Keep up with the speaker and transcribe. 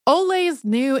Olay's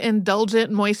new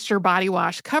Indulgent Moisture Body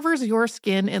Wash covers your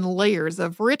skin in layers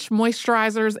of rich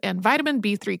moisturizers and vitamin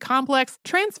B3 complex,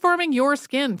 transforming your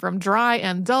skin from dry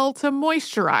and dull to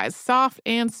moisturized, soft,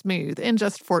 and smooth in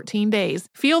just 14 days.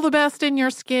 Feel the best in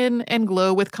your skin and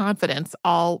glow with confidence,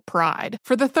 all pride.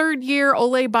 For the third year,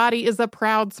 Olay Body is a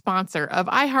proud sponsor of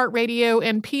iHeartRadio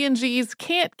and P&G's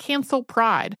Can't Cancel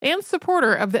Pride and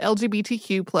supporter of the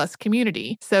LGBTQ+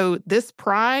 community. So this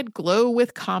pride, glow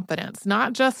with confidence,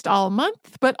 not just all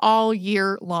month, but all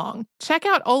year long. Check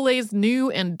out Olay's new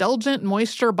Indulgent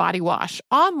Moisture Body Wash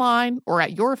online or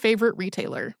at your favorite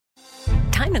retailer.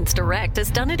 Diamonds Direct has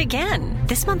done it again.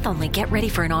 This month only, get ready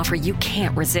for an offer you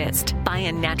can't resist. Buy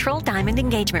a natural diamond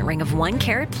engagement ring of 1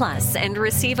 carat plus and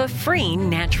receive a free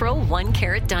natural 1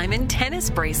 carat diamond tennis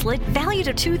bracelet valued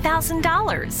at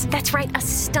 $2,000. That's right, a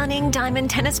stunning diamond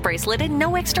tennis bracelet at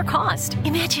no extra cost.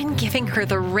 Imagine giving her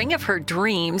the ring of her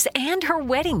dreams and her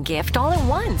wedding gift all at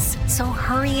once. So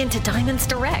hurry into Diamonds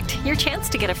Direct. Your chance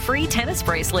to get a free tennis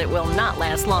bracelet will not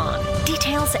last long.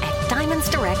 Details at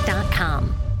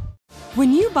diamondsdirect.com.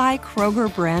 When you buy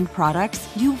Kroger brand products,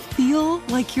 you feel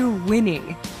like you're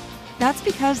winning. That's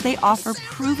because they offer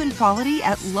proven quality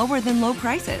at lower than low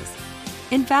prices.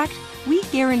 In fact, we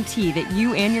guarantee that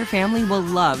you and your family will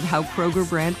love how Kroger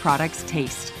brand products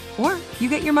taste, or you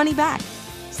get your money back.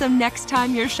 So next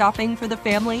time you're shopping for the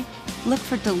family, look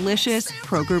for delicious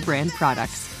Kroger brand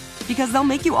products, because they'll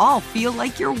make you all feel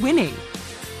like you're winning.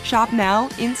 Shop now,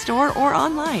 in-store, or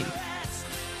online.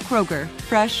 Kroger,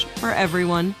 fresh for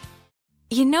everyone.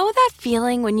 You know that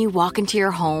feeling when you walk into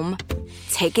your home,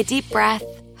 take a deep breath,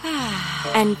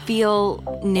 and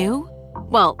feel new?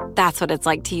 Well, that's what it's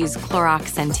like to use Clorox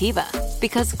Scentiva.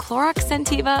 Because Clorox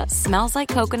Scentiva smells like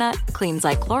coconut, cleans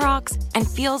like Clorox, and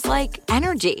feels like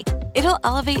energy. It'll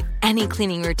elevate any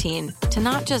cleaning routine to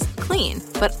not just clean,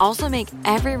 but also make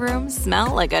every room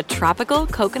smell like a tropical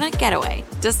coconut getaway.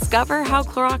 Discover how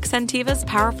Clorox Scentiva's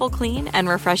powerful clean and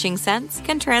refreshing scents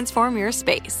can transform your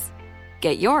space.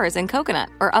 Get yours in coconut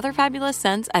or other fabulous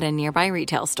scents at a nearby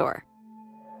retail store.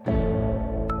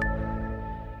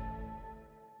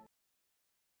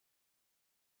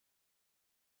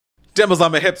 Dimples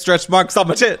on my hips, stretch marks on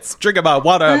my tits. Drinking my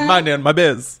water, minding my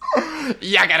biz. Band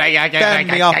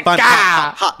me up on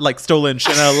hot like stolen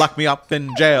Chanel. Lock me up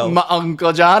in jail. My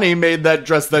Uncle Johnny made that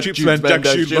dress that Jeeps Jeeps Van Van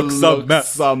Dyke, she Dyke, looks a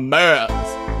mess. a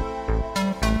mess.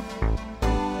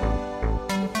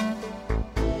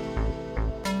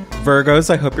 Virgos,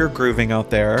 I hope you're grooving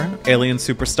out there. Alien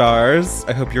superstars,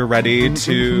 I hope you're ready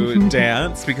to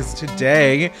dance, because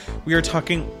today we are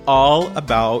talking all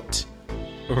about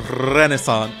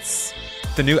Renaissance,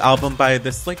 the new album by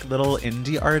this like little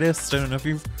indie artist. I don't know if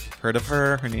you've heard of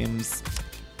her. Her name's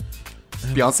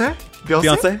Beyonce?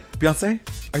 Beyonce?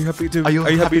 Are you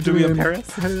happy to be in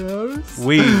Paris?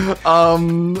 We.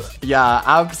 Yeah,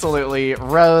 absolutely.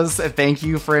 Rose, thank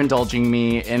you for indulging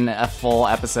me in a full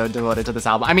episode devoted to this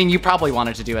album. I mean, you probably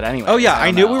wanted to do it anyway. Oh yeah, I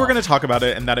knew we were going to talk about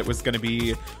it and that it was going to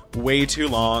be way too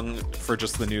long for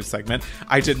just the news segment.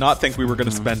 I did not think we were going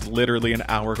to spend literally an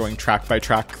hour going track by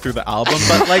track through the album,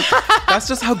 but like that's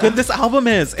just how good this album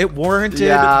is. It warranted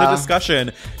the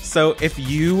discussion. So if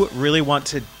you really want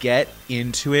to get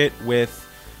into it with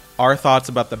our thoughts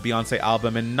about the Beyonce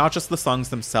album, and not just the songs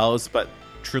themselves, but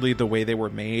truly the way they were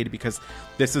made, because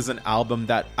this is an album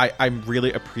that I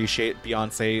really appreciate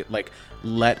Beyonce like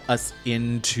let us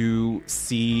in to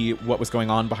see what was going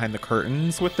on behind the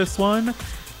curtains with this one,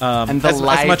 and the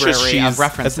library of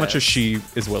references. As much as she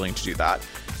is willing to do that.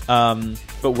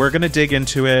 But we're gonna dig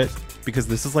into it because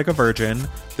this is like a Virgin,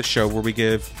 the show where we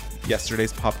give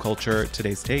yesterday's pop culture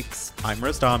today's takes. I'm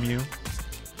Rose Damu.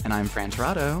 And I'm Fran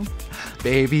Tirado.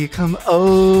 Baby, come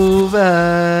over.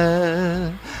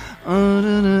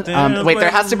 Wait,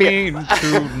 there has to be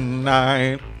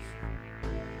tonight.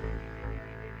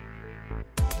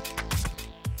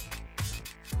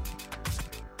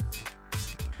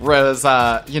 Rose,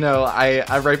 I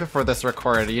right before this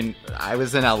recording, I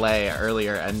was in LA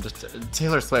earlier, and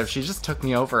Taylor Swift, she just took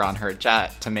me over on her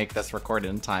jet to make this record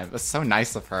in time. It was so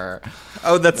nice of her.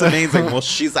 Oh, that's amazing. Well,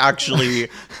 she's actually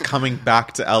coming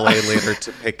back to LA later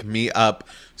to pick me up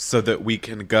so that we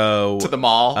can go to the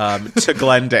mall, to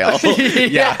Glendale.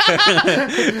 Yeah.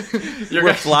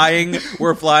 We're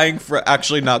flying for,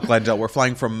 actually not Glendale. We're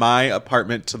flying from my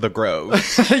apartment to the Grove.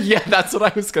 Yeah, that's what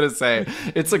I was going to say.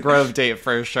 It's a Grove date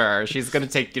for sure. She's going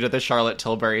to take you to the Charlotte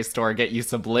Tilbury store, get you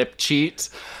some lip cheat.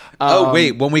 Oh,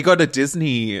 wait, when we go to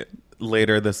Disney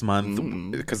later this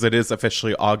month, because it is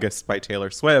officially August by Taylor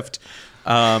Swift,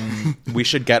 we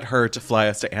should get her to fly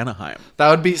us to Anaheim. That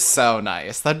would be so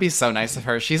nice. That'd be so nice of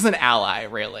her. She's an ally,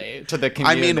 really, to the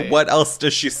community. I mean, what else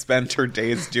does she spend her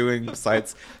days doing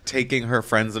besides taking her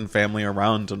friends and family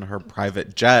around in her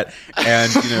private jet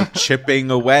and,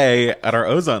 chipping away at our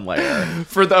ozone layer?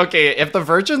 If the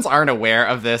virgins aren't aware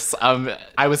of this,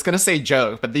 I was going to say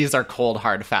joke, but these are cold,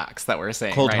 hard facts that we're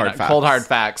saying Cold, right hard now. facts. Cold, hard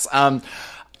facts.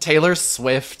 Taylor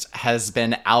Swift has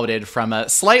been outed from a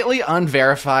slightly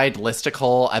unverified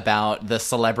listicle about the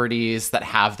celebrities that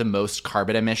have the most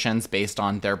carbon emissions based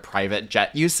on their private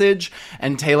jet usage.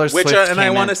 And Taylor Swift I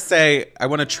want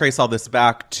to trace all this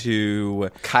back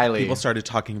to Kylie. People started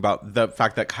talking about the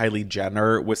fact that Kylie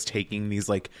Jenner was taking these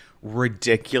like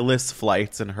ridiculous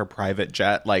flights in her private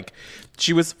jet. Like,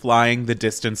 she was flying the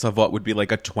distance of what would be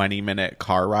like a 20-minute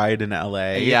car ride in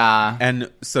LA. Yeah.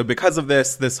 And so because of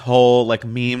this whole like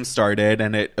meme started,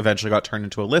 and it eventually got turned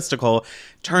into a listicle.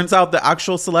 Turns out the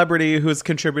actual celebrity who's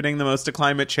contributing the most to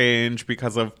climate change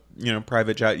because of,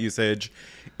 private jet usage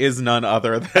is none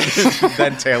other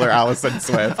than Taylor Allison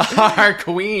Swift. Our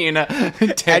queen. And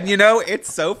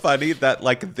it's so funny that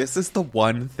like this is the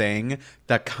one thing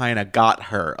that kind of got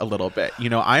her a little bit.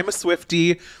 I'm a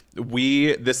Swiftie.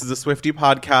 This is a Swiftie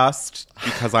podcast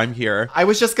because I'm here. I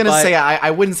was just gonna say I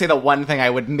wouldn't say the one thing. I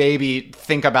would maybe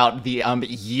think about the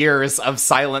years of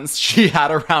silence she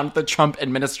had around the Trump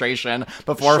administration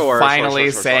before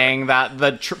finally saying that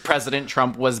the President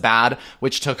Trump was bad,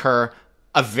 which took her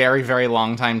a very, very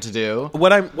long time to do.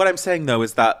 What I'm saying though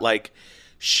is that like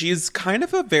she's kind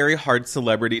of a very hard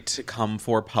celebrity to come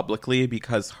for publicly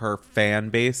because her fan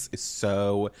base is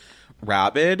so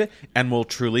rabid and will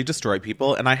truly destroy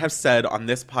people. And I have said on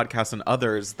this podcast and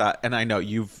others that, and I know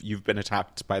you've been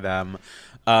attacked by them.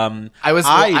 I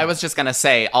was just gonna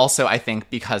say also, I think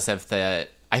because of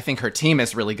I think her team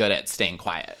is really good at staying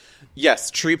quiet.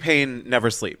 Yes, Tree Payne never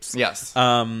sleeps. Yes.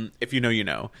 If you know, you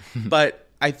know. But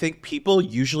I think people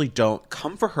usually don't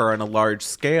come for her on a large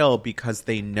scale because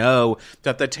they know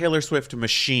that the Taylor Swift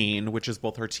machine, which is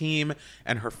both her team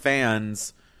and her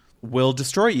fans, will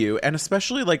destroy you. And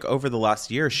especially like over the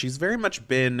last year, she's very much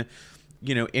been,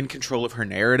 you know, in control of her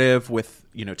narrative with,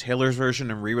 you know, Taylor's version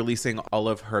and re-releasing all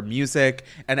of her music.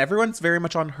 And everyone's very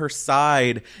much on her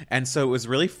side. And so it was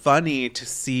really funny to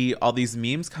see all these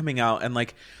memes coming out and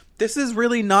like, this is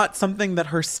really not something that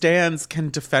her stans can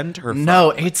defend her from.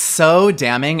 No, it's so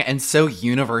damning and so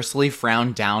universally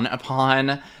frowned down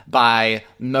upon by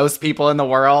most people in the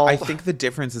world. I think the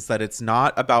difference is that it's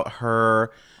not about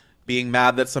her being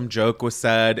mad that some joke was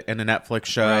said in a Netflix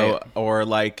show, right, or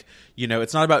like, you know,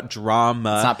 it's not about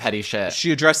drama. It's not petty shit.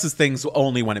 She addresses things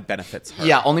only when it benefits her.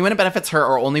 Yeah, only when it benefits her,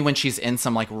 or only when she's in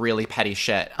some like really petty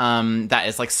shit that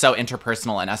is like so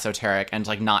interpersonal and esoteric and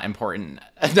like not important,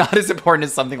 not as important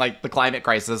as something like the climate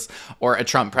crisis or a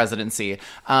Trump presidency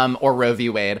or Roe v.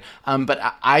 Wade. But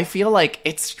I feel like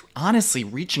it's honestly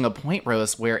reaching a point,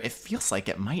 Rose, where it feels like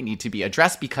it might need to be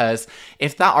addressed, because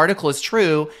if that article is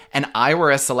true and I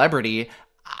were a celebrity,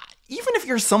 even if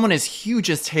you're someone as huge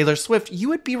as Taylor Swift, you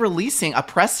would be releasing a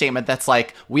press statement that's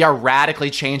like, we are radically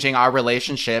changing our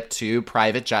relationship to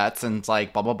private jets and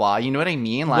like blah, blah, blah. You know what I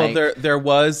mean? Like, well, there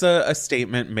was a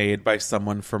statement made by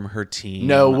someone from her team.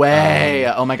 No way.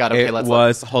 Oh my God. Okay, let's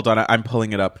look. Hold on. I'm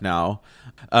pulling it up now.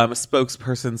 A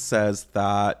spokesperson says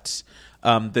that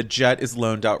the jet is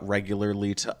loaned out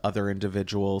regularly to other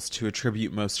individuals. To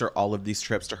attribute most or all of these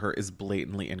trips to her is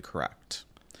blatantly incorrect.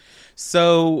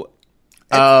 So...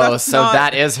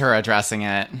 that is her addressing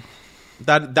it.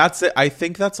 That's it. I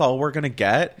think that's all we're gonna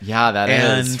get. Yeah, that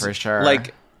is for sure.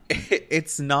 Like,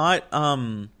 it's not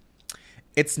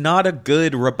a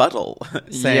good rebuttal.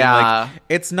 Saying, yeah, like,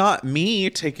 it's not me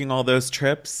taking all those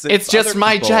trips. It's just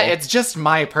my people. jet. It's just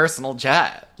my personal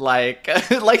jet. Like,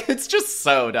 like it's just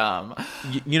so dumb.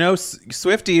 You know,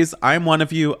 Swifties, I'm one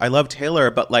of you. I love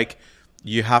Taylor, but like,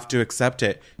 you have to accept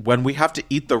it. When we have to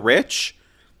eat the rich,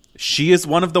 she is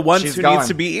one of the ones who needs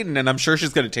to be eaten, and I'm sure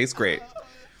she's going to taste great.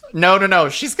 No.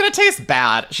 She's going to taste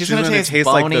bad. She's going to taste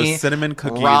bony, like those cinnamon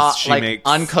cookies raw, she like makes.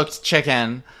 Uncooked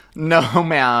chicken. No,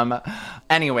 ma'am.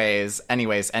 Anyways.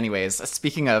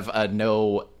 Speaking of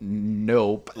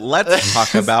nope. Let's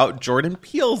talk about Jordan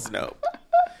Peele's Nope,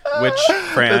 which,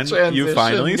 Fran, you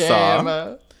finally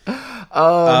saw.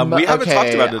 We haven't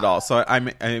talked about it at all, so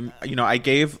I'm you know, I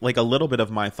gave like a little bit of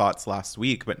my thoughts last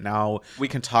week, but now we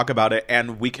can talk about it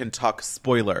and we can talk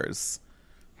spoilers.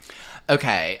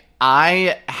 Okay,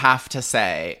 I have to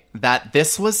say that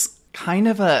this was kind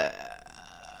of a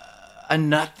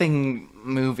nothing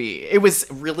movie. It was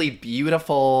really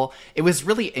beautiful. It was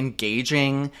really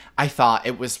engaging. I thought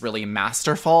it was really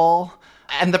masterful.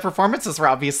 And the performances were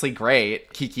obviously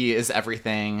great. Kiki is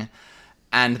everything.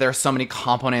 And there's so many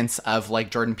components of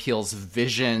like Jordan Peele's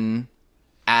vision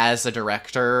as a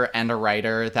director and a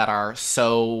writer that are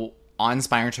so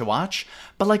awe-inspiring to watch.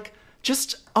 But like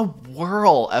just a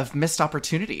whirl of missed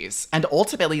opportunities. And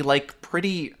ultimately like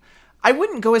pretty... I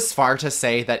wouldn't go as far to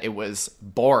say that it was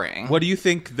boring. What do you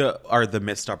think are the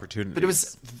missed opportunities? But it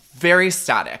was very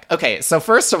static. Okay, so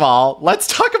first of all, let's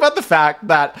talk about the fact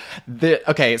that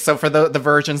so for the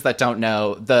versions that don't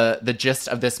know, the gist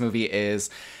of this movie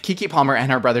is Keke Palmer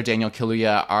and her brother Daniel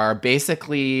Kaluuya are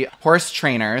basically horse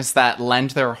trainers that lend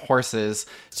their horses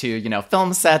to, you know,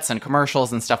 film sets and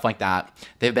commercials and stuff like that.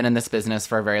 They've been in this business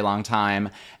for a very long time,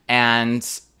 and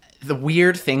the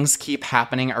weird things keep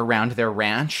happening around their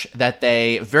ranch that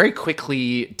they very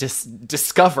quickly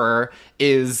discover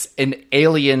is an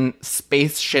alien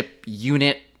spaceship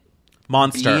unit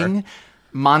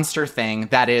monster thing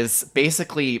that is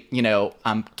basically, you know,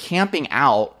 camping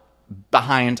out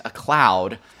behind a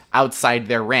cloud outside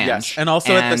their ranch. Yes, and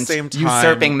also at the same time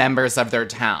usurping members of their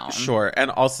town. Sure, and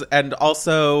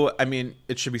also, I mean,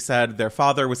 it should be said, their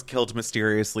father was killed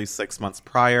mysteriously 6 months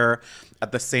prior.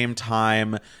 At the same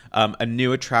time, a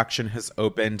new attraction has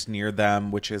opened near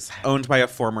them, which is owned by a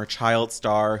former child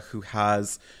star who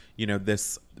has, you know,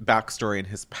 this backstory in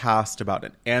his past about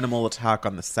an animal attack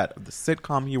on the set of the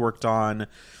sitcom he worked on.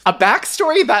 A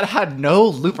backstory that had no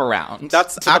loop around.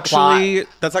 That's actually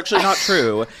not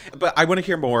true. But I want to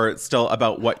hear more still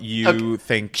about what you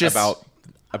think about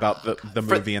the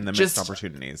movie and the missed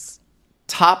opportunities.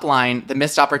 Top line, the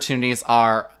missed opportunities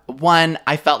are, one,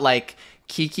 I felt like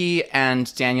Keke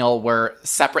and Daniel were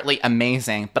separately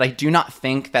amazing, but I do not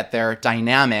think that their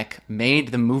dynamic made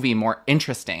the movie more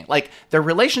interesting. Like, their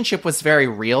relationship was very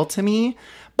real to me,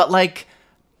 but like,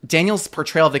 Daniel's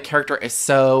portrayal of the character is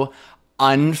so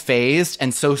unfazed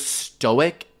and so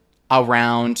stoic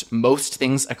around most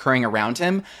things occurring around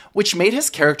him, which made his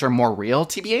character more real,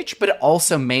 TBH, but it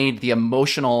also made the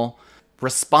emotional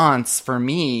response for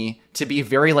me to be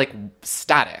very like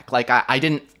static. Like, I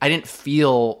didn't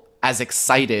feel as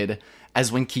excited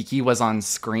as when Keke was on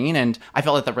screen, and I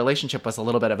felt like the relationship was a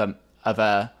little bit of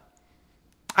a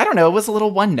I don't know, it was a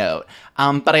little one note.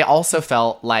 But I also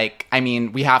felt like, I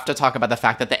mean, we have to talk about the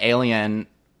fact that the alien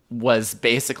was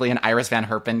basically an Iris Van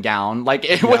Herpen gown. Like,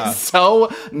 it was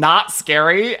so not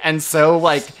scary, and so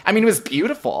like, I mean, it was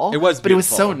beautiful. It was beautiful. But it was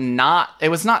so not, it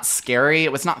was not scary,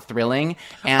 it was not thrilling.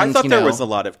 And I thought there was a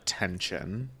lot of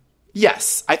tension.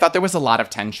 Yes, I thought there was a lot of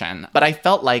tension, but I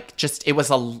felt like just it was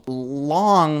a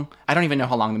long. I don't even know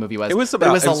how long the movie was. It was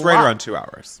right around 2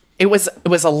 hours. It was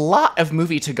a lot of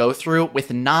movie to go through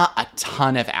with not a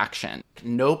ton of action.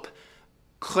 Nope,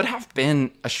 could have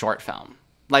been a short film.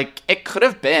 Like, it could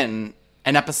have been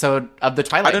an episode of the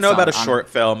Twilight Zone. I don't know about a short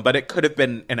film, but it could have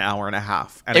been an hour and a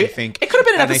half. And I think it could have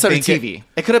been an episode of TV.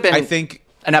 It could have been. I think.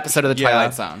 An episode of the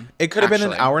Twilight Zone. It could have been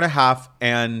an hour and a half,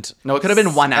 and no, it could have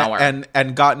been 1 hour,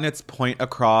 and gotten its point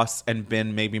across and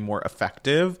been maybe more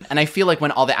effective. And I feel like when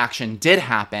all the action did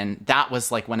happen, that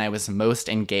was like when I was most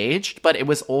engaged, but it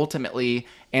was ultimately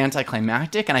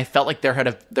anticlimactic, and I felt like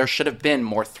there should have been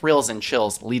more thrills and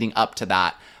chills leading up to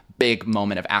that big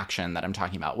moment of action that I'm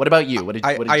talking about. What about you? What did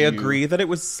I agree that it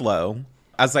was slow.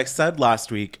 As I said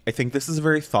last week, I think this is a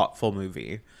very thoughtful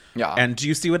movie. Yeah. And do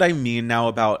you see what I mean now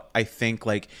about, I think,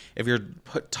 like, if you're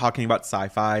talking about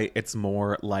sci-fi, it's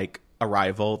more like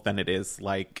Arrival than it is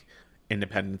like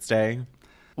Independence Day?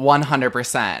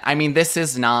 100%. I mean, this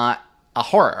is not a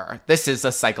horror. This is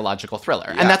a psychological thriller.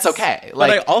 Yes. And that's okay.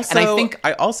 Like, but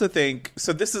I also think,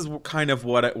 so this is kind of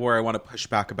where I want to push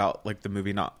back about, like, the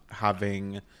movie not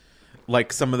having,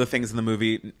 like, some of the things in the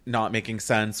movie not making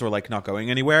sense or, like, not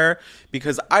going anywhere.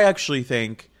 Because I actually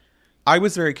think I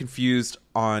was very confused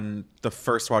on the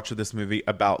first watch of this movie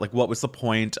about, like, what was the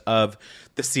point of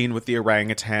the scene with the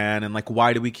orangutan, and, like,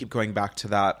 why do we keep going back to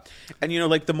that? And, you know,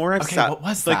 like, the more I've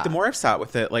the more I've sat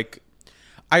with it, like,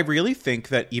 I really think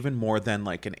that even more than,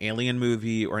 like, an alien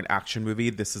movie or an action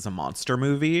movie, this is a monster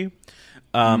movie.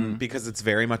 Because it's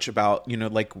very much about, you know,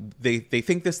 like, they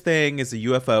think this thing is a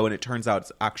UFO, and it turns out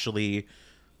it's actually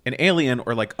an alien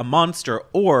or, like, a monster,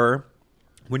 or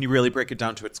when you really break it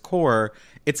down to its core,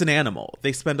 it's an animal.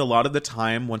 They spend a lot of the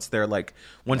time once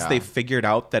they've figured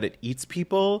out that it eats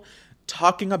people,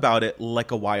 talking about it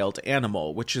like a wild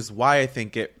animal, which is why I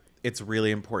think it's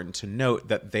really important to note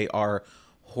that they are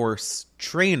horse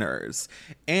trainers.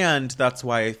 And that's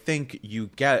why I think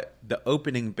you get the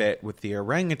opening bit with the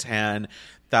orangutan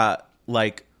that,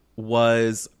 like,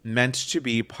 was meant to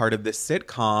be part of this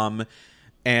sitcom,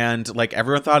 and like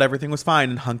everyone thought everything was fine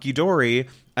and hunky-dory,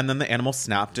 and then the animal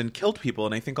snapped and killed people.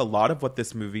 And I think a lot of what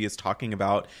this movie is talking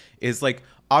about is like,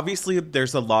 obviously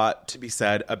there's a lot to be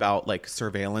said about like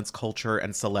surveillance culture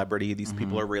and celebrity. These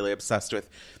people are really obsessed with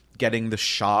getting the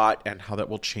shot and how that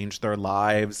will change their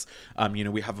lives. You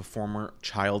know, we have a former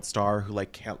child star who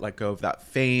like can't let go of that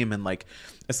fame and like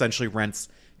essentially rents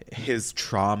his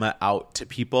trauma out to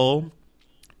people.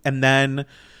 And then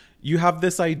you have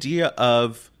this idea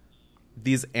of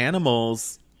these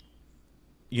animals,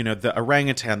 you know, the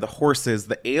orangutan, the horses,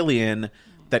 the alien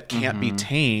that can't be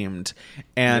tamed,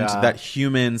 and that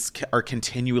humans are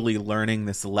continually learning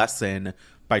this lesson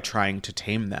by trying to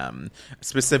tame them,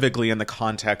 specifically in the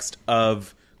context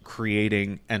of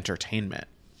creating entertainment.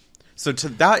 So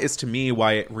that is to me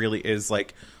why it really is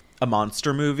like a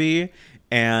monster movie.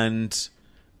 And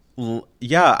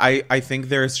yeah, I think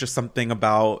there's just something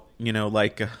about, you know,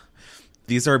 like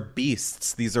these are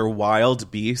beasts, these are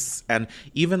wild beasts. And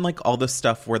even like all the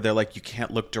stuff where they're like, you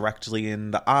can't look directly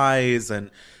in the eyes.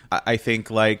 And I think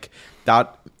like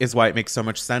that is why it makes so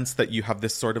much sense that you have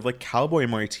this sort of like cowboy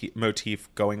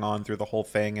motif going on through the whole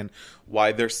thing, and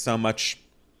why there's so much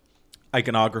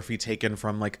iconography taken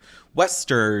from like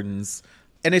Westerns.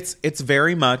 And it's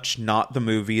very much not the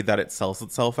movie that it sells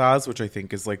itself as, which I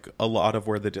think is like a lot of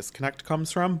where the disconnect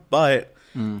comes from. But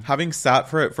having sat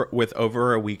for it with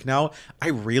over a week now, I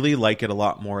really like it a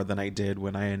lot more than I did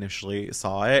when I initially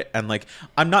saw it. And like,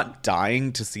 I'm not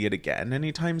dying to see it again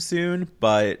anytime soon,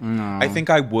 but I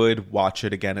think I would watch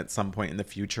it again at some point in the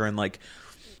future. And like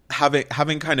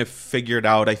having kind of figured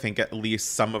out, I think, at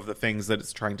least some of the things that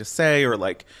it's trying to say, or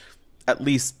like at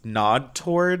least nod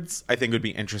towards, I think it would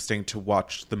be interesting to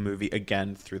watch the movie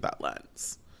again through that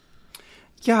lens.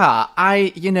 Yeah,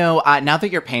 now that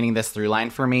you're painting this through line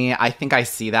for me, I think I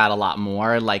see that a lot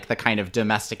more, like the kind of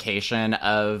domestication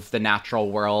of the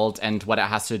natural world and what it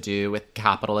has to do with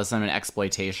capitalism and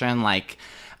exploitation. Like,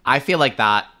 I feel like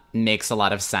that makes a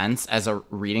lot of sense as a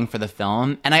reading for the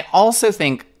film. And I also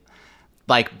think,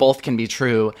 like, both can be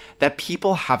true, that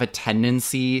people have a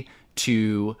tendency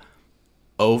to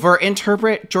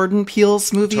over-interpret Jordan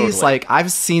Peele's movies. Totally. Like,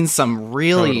 I've seen some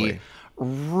really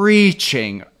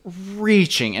reaching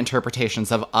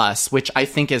interpretations of Us, which I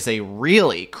think is a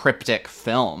really cryptic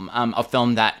film, a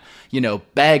film that, you know,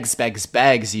 begs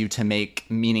you to make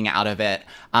meaning out of it.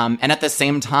 And at the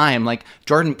same time, like,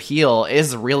 Jordan Peele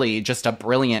is really just a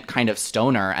brilliant kind of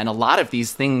stoner. And a lot of the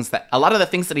things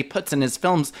that he puts in his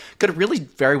films could really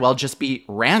very well just be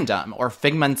random or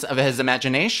figments of his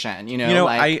imagination. You know,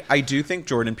 like, I do think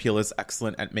Jordan Peele is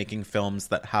excellent at making films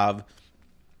that have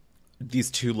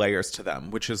these two layers to them,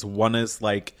 which is, one is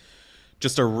like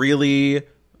just a really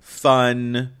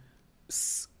fun,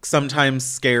 sometimes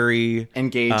scary,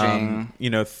 engaging,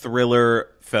 thriller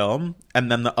film.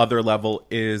 And then the other level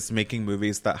is making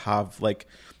movies that have like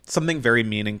something very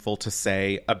meaningful to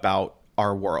say about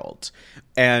our world.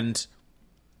 And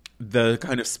the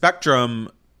kind of spectrum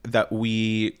that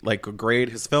we like grade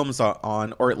his films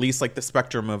on, or at least like the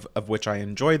spectrum of which I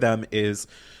enjoy them, is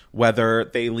whether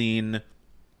they lean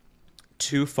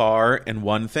too far in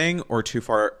one thing or too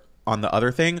far on the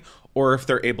other thing, or if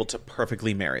they're able to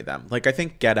perfectly marry them. Like, I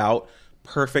think Get Out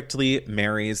perfectly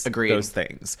marries those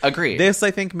things. Agreed. This, I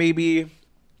think, maybe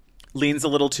leans a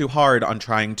little too hard on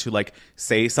trying to like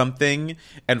say something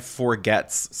and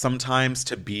forgets sometimes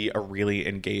to be a really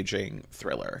engaging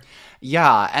thriller.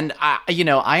 Yeah, and I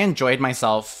enjoyed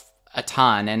myself a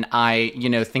ton, and I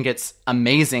think it's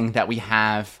amazing that we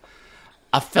have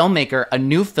a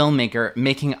new filmmaker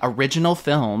making original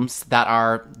films that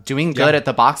are doing good at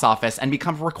the box office and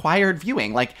become required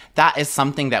viewing. Like, that is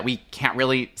something that we can't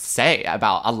really say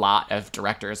about a lot of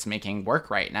directors making work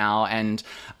right now, and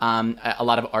a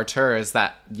lot of auteurs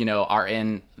that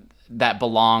that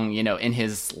belong in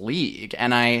his league.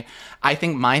 And I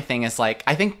think my thing is, like,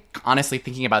 I think honestly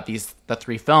thinking about the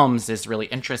three films is really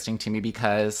interesting to me,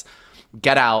 because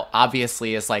Get Out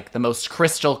obviously is like the most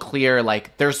crystal clear.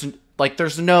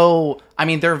 There's no, I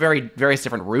mean, there are various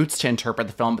different routes to interpret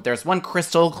the film, but there's one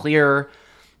crystal clear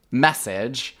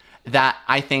message that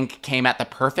I think came at the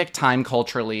perfect time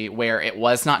culturally, where it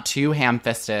was not too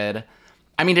ham-fisted.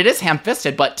 I mean, it is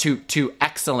ham-fisted, but to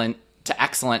excellent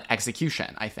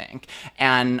execution, I think.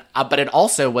 And but it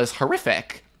also was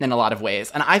horrific in a lot of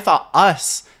ways. And I thought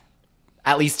Us,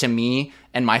 at least to me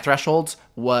and my thresholds,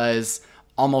 was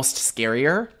almost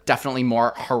scarier, definitely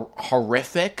more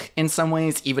horrific in some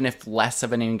ways, even if less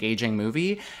of an engaging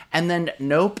movie. And then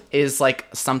Nope is like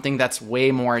something that's way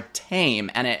more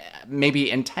tame, and it maybe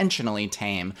intentionally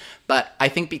tame. But I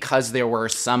think because there were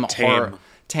some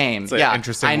Tame. It's an yeah,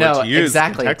 interesting I know word to use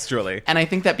exactly. contextually. And I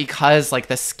think that because like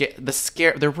the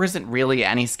scare, there wasn't really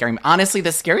any scary. Honestly,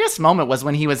 the scariest moment was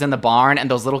when he was in the barn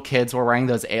and those little kids were wearing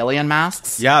those alien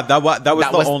masks. Yeah, that was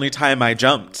the only time I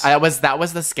jumped. That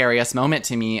was the scariest moment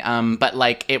to me. But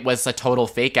like it was a total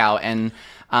fake out. And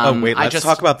let's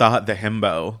talk about the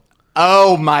himbo.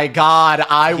 Oh my God,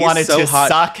 I wanted so to hot.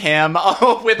 suck him.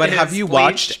 Oh, with But his have you bleach.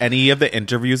 watched any of the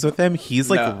interviews with him? He's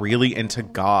like No. really into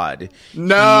God.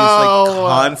 No. He's like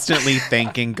constantly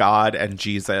thanking God and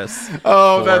Jesus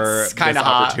Oh, for that's kind this of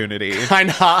hot. opportunity. Kind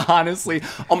of hot, honestly.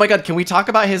 Oh my God, can we talk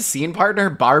about his scene partner,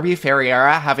 Barbie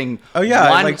Ferreira, having Oh yeah, I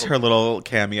one... liked her little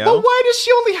cameo. But why does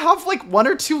she only have like one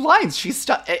or two lines? She's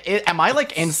stuck. Am I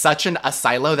like in such a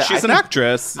silo that She's I an think-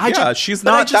 actress. I Yeah, ju- she's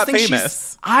but I not just that think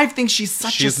famous. I think she's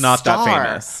such a She's not that star.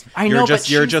 famous. I know,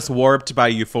 you're but just warped by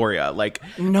Euphoria. Like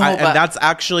No, and but- that's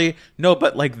actually no,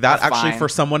 but like that That's actually fine. for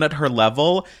someone at her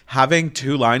level, having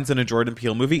 2 lines in a Jordan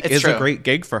Peele movie is true. a great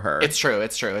gig for her. It's true.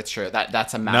 That's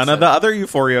a massive. None of the other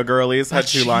Euphoria girlies had But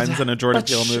 2 she- lines in a Jordan but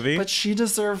Peele she- movie. But she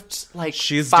deserved like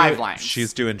She's 5 doing, lines.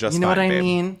 She's doing just fine. You know what I babe.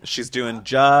 mean? She's doing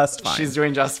just fine. She's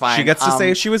doing just fine. She gets to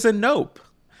say she was in Nope.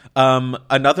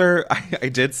 I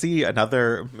did see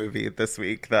another movie this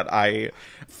week that I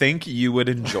think you would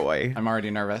enjoy. I'm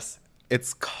already nervous.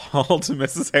 It's called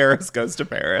Mrs. Harris Goes to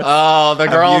Paris. Oh, the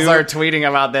girls you- are tweeting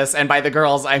about this, and by the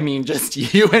girls, I mean just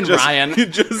you and Ryan.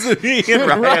 Just me and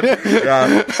Ryan.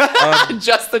 Yeah.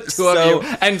 Just the two So- of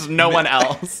you and no one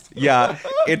else. Yeah,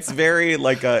 it's very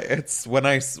like it's when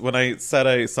I said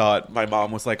I saw it, my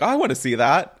mom was like, "Oh, I want to see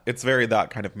that." It's very that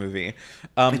kind of movie.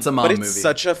 It's a mom but it's movie.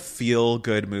 such a feel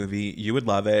good movie. You would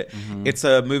love it. It's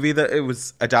a movie that it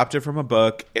was adapted from a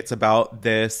book. It's about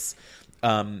this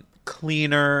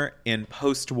cleaner in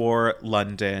post-war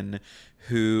London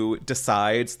who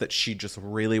decides that she just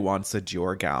really wants a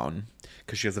Dior gown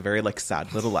because she has a very like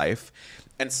sad little life,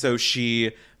 and so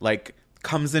she like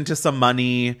comes into some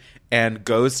money and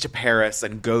goes to Paris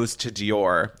and goes to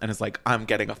Dior and is like, I'm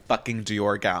getting a fucking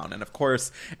Dior gown. And of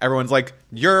course, everyone's like,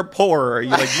 you're poor.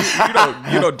 You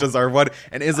don't deserve one.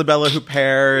 And Isabella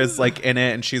Huppert is like in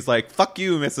it and she's like, fuck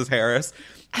you, Mrs. Harris.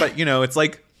 But it's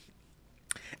like,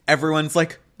 everyone's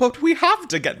like, but we have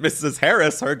to get Mrs.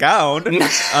 Harris her gown.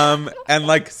 And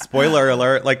like, spoiler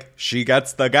alert, like she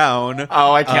gets the gown.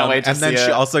 Oh, I can't wait to and see then it.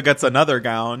 she also gets another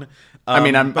gown. I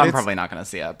mean, I'm but it's- probably not going to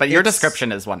see it, but your it's-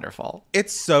 description is wonderful.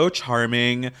 It's so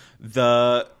charming.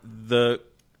 The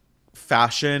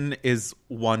fashion is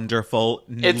wonderful.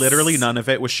 Literally none of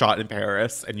it was shot in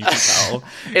Paris, and you can tell.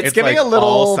 It's giving like a little-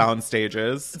 all sound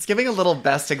stages. It's giving a little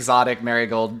Best Exotic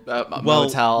Marigold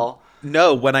Motel.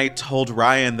 No, when I told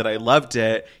Ryan that I loved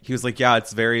it, he was like, "Yeah,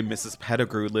 it's very Mrs.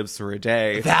 Pettigrew Lives for a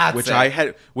Day," That's which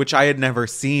it. I had never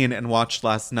seen and watched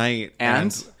last night,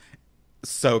 And?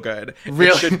 so good.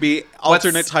 Really? It should be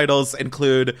alternate titles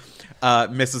include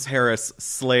Mrs. Harris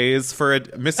slays for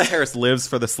Mrs. Harris lives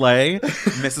for the sleigh.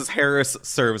 Mrs. Harris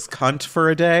serves cunt for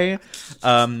a day.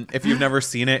 If you've never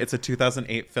seen it, it's a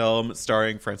 2008 film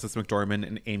starring Frances McDormand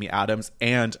and Amy Adams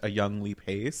and a young Lee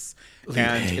Pace.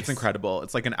 It's incredible.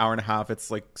 It's like an hour and a half. It's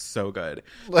like so good.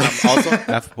 Also,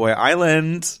 F Boy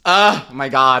Island. Oh my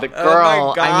God,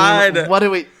 girl! Oh my I mean, God.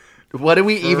 what do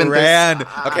we even? Brand.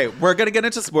 Okay, we're gonna get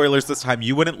into spoilers this time.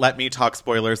 You wouldn't let me talk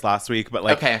spoilers last week, but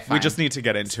like, Okay, we fine. just need to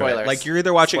get into Spoilers. it. Like, you're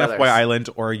either watching Spoilers. F Boy Island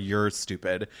or you're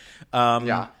stupid.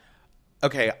 Yeah.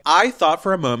 Okay, I thought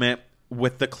for a moment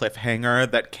with the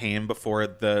cliffhanger that came before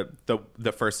the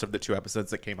first of the 2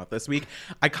 episodes that came out this week,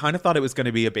 I kind of thought it was going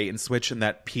to be a bait and switch and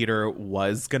that Peter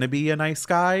was going to be a nice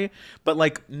guy. But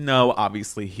like, no,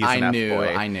 obviously he's an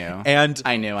F-boy. I knew. And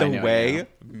I knew, the I knew, I way knew.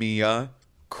 Mia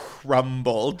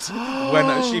crumbled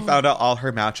when she found out all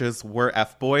her matches were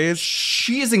F-boys.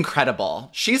 She's incredible.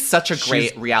 She's such a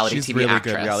great reality she's TV really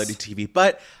actress. good reality TV.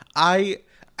 But I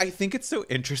think it's so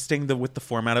interesting with the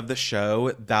format of the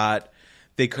show that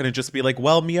they couldn't just be like,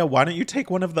 well, Mia, why don't you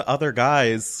take one of the other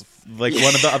guys, like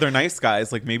one of the other nice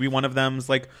guys, like maybe one of them's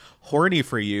like horny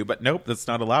for you. But nope, that's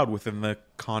not allowed within the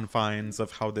confines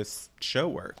of how this show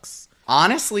works.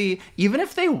 Honestly, even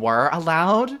if they were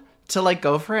allowed to like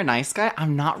go for a nice guy,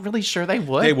 I'm not really sure they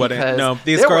would. They wouldn't. because No,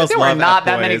 these there girls were love not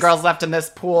that many F-boys. girls left in this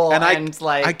pool, And and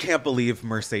like I can't believe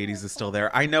Mercedes is still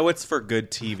there. I know it's for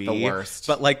good TV. The worst.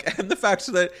 But like, and the fact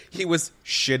that he was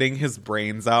shitting his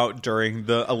brains out during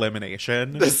the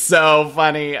elimination. so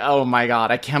funny. Oh my God,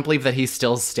 I can't believe that he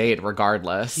still stayed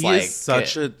regardless. He like is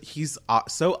he's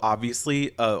so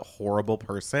obviously a horrible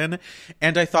person.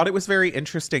 And I thought it was very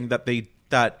interesting that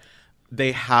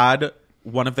they had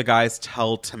one of the guys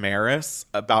tell Tamaris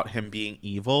about him being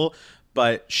evil,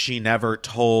 but she never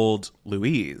told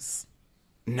Louise.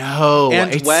 No,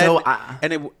 And it's when, so.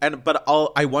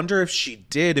 I wonder if she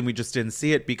did, and we just didn't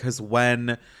see it, because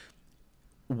when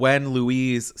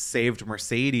Louise saved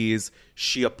Mercedes,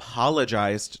 she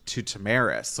apologized to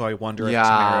Tamaris. So I wonder if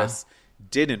Tamaris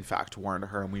did in fact warn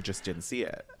her, and we just didn't see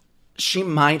it. She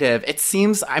might have. It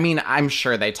seems, I mean, I'm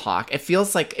sure they talk. It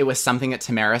feels like it was something that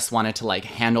Tamaris wanted to, like,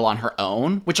 handle on her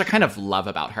own, which I kind of love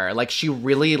about her. Like, she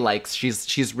really, like,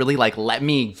 she's really, like, let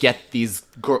me get these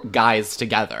guys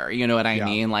together. You know what I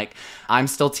mean? Like, I'm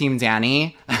still Team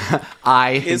Danny. His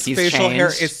think he's facial changed. hair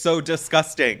is so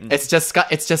disgusting. It's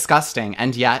disgusting.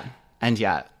 And yet,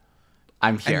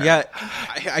 I'm here. And yet,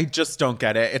 I just don't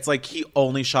get it. It's like he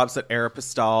only shops at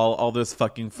Aeropostale, all those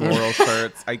fucking floral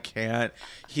shirts. I can't.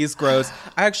 He's gross.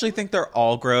 I actually think they're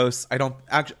all gross. I don't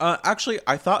actually.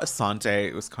 I thought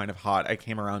Asante was kind of hot. I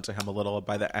came around to him a little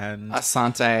by the end.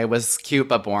 Asante was cute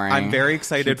but boring. I'm very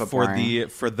excited for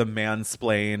the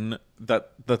mansplain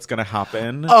that's gonna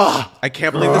happen. Ugh, I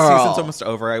can't believe the season's almost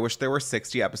over. I wish there were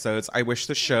 60 episodes. I wish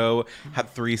the show had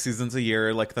 3 seasons a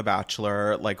year, like The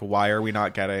Bachelor. Like, why are we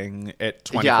not getting it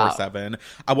 24/7?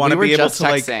 I want to be able to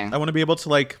texting. I want to be able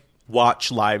to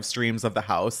watch live streams of the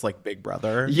house, like Big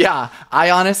Brother. Yeah,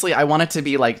 I want it to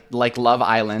be like Love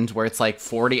Island, where it's like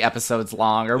 40 episodes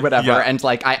long or whatever, and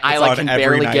like I can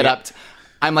barely get up.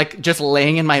 I'm like just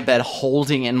laying in my bed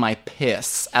holding in my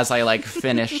piss as I like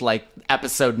finish like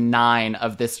episode 9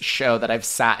 of this show that I've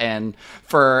sat in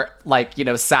for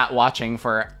sat watching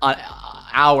for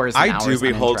hours and hours. I do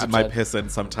be holding my piss in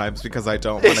sometimes because I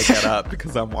don't want to get up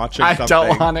because I'm watching something. I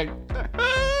don't want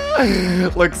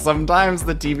to. Look, sometimes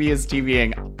the TV is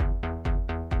TVing.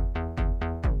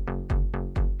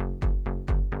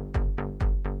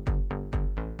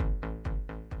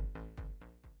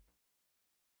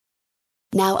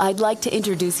 Now I'd like to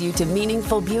introduce you to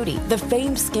Meaningful Beauty, the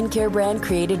famed skincare brand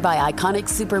created by iconic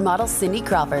supermodel Cindy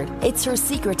Crawford. It's her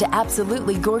secret to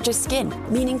absolutely gorgeous skin.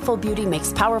 Meaningful Beauty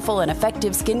makes powerful and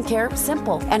effective skincare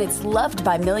simple, and it's loved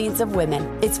by millions of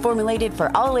women. It's formulated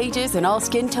for all ages and all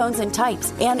skin tones and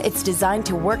types, and it's designed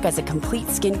to work as a complete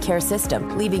skincare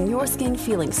system, leaving your skin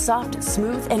feeling soft,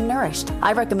 smooth, and nourished.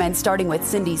 I recommend starting with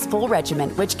Cindy's full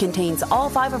regimen, which contains all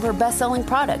 5 of her best-selling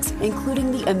products,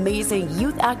 including the amazing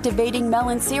youth-activating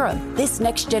Melon Serum. This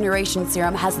next generation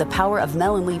serum has the power of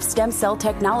melon leaf stem cell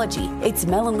technology. It's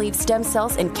melon leaf stem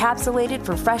cells encapsulated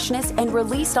for freshness and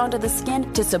released onto the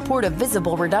skin to support a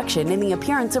visible reduction in the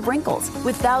appearance of wrinkles.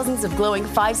 With thousands of glowing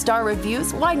 5-star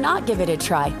reviews, why not give it a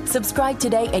try? Subscribe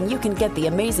today and you can get the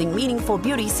amazing Meaningful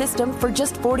Beauty system for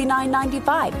just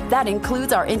 $49.95. That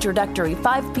includes our introductory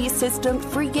 5-piece system,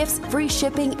 free gifts, free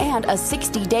shipping, and a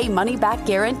 60-day money-back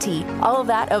guarantee. All of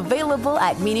that available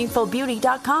at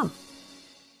meaningfulbeauty.com.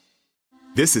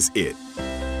 This is it.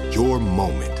 Your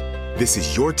moment. This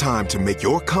is your time to make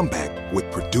your comeback with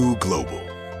Purdue Global.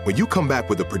 When you come back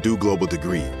with a Purdue Global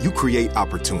degree, you create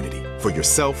opportunity for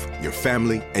yourself, your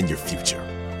family, and your future.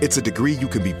 It's a degree you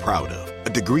can be proud of, a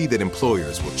degree that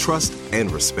employers will trust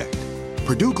and respect.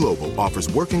 Purdue Global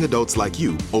offers working adults like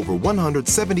you over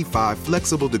 175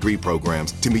 flexible degree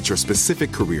programs to meet your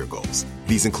specific career goals.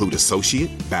 These include associate,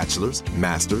 bachelor's,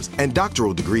 master's, and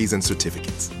doctoral degrees and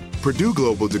certificates. Purdue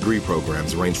Global degree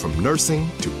programs range from nursing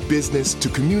to business to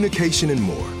communication and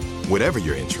more. Whatever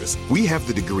your interest, we have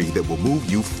the degree that will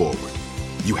move you forward.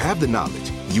 You have the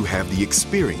knowledge, you have the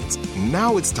experience.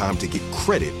 Now it's time to get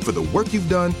credit for the work you've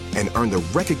done and earn the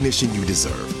recognition you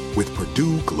deserve with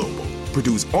Purdue Global,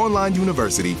 Purdue's online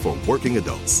university for working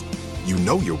adults. You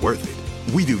know you're worth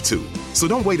it. We do too. So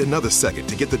don't wait another second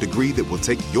to get the degree that will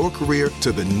take your career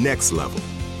to the next level.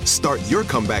 Start your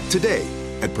comeback today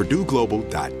at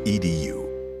purdueglobal.edu.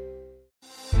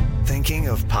 Thinking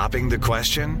of popping the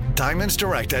question? Diamonds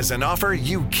Direct has an offer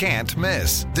you can't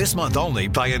miss. This month only,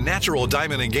 buy a natural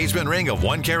diamond engagement ring of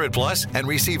 1 carat plus and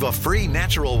receive a free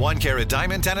natural 1 carat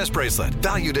diamond tennis bracelet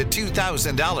valued at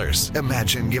 $2,000.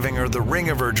 Imagine giving her the ring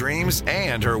of her dreams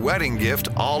and her wedding gift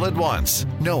all at once.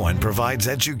 No one provides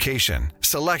education,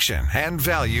 selection, and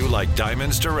value like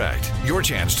Diamonds Direct. Your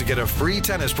chance to get a free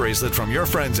tennis bracelet from your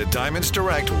friends at Diamonds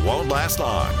Direct won't last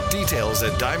long. Details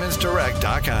at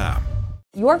diamondsdirect.com.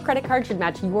 Your credit card should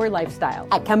match your lifestyle.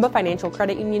 At Kemba Financial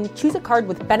Credit Union, choose a card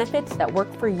with benefits that work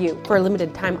for you. For a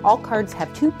limited time, all cards have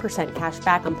 2% cash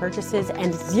back on purchases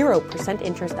and 0%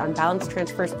 interest on balance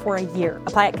transfers for a year.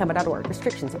 Apply at Kemba.org.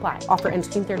 Restrictions apply. Offer ends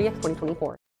June 30th,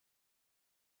 2024.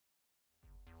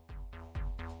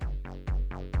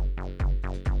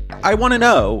 I want to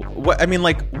know what I mean.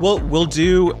 Like, we'll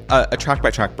do a track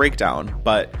by track breakdown,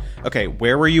 but okay,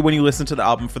 where were you when you listened to the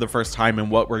album for the first time,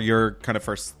 and what were your kind of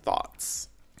first thoughts?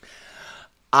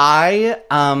 I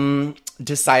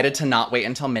decided to not wait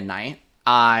until midnight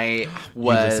I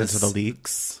was... You listen to the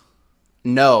leaks?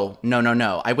 No.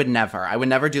 I would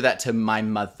never do that to my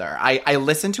mother. I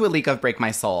listened to a leak of Break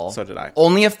My Soul. So did I.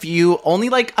 Only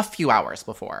like a few hours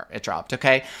before it dropped,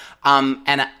 okay?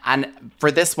 And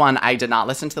for this one, I did not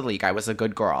listen to the leak. I was a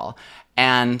good girl.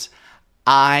 And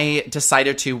I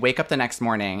decided to wake up the next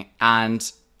morning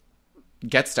and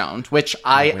get stoned, which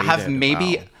I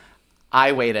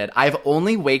waited. I've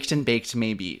only waked and baked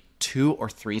maybe 2 or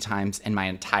 3 times in my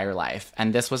entire life.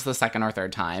 And this was the second or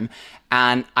third time.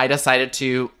 And I decided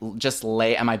to just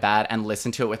lay in my bed and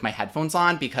listen to it with my headphones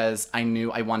on because I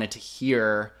knew I wanted to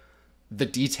hear the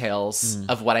details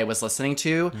of what I was listening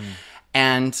to.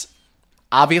 And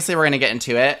obviously we're going to get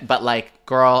into it, but like,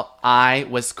 girl, I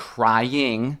was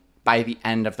crying by the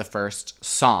end of the first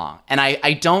song. And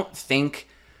I don't think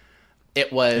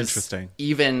it was interesting.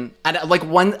 Even like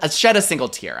shed a single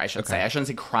tear, I should say. I shouldn't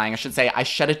say crying. I should say I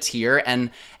shed a tear, and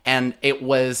it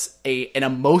was an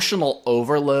emotional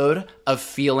overload of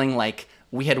feeling like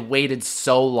we had waited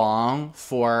so long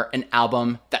for an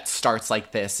album that starts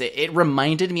like this. It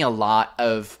reminded me a lot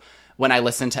of when I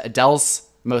listened to Adele's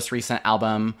most recent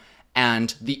album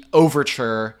and the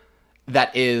overture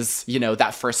that is,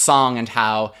 that first song, and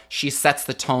how she sets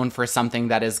the tone for something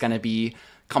that is going to be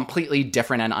completely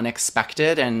different and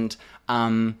unexpected. And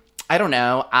I don't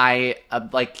know, I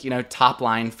top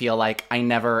line feel like I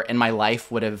never in my life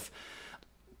would have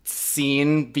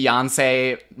seen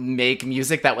Beyonce make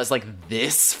music that was like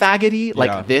this faggoty,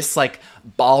 like this like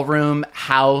ballroom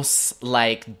house,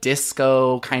 like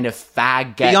disco kind of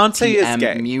faggot Beyonce is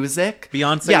gay music.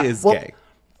 Beyonce is gay.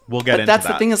 We'll get into that. But that's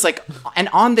the thing is like, and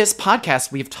on this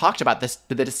podcast we've talked about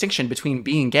the distinction between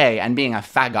being gay and being a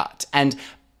faggot. And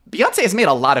Beyonce has made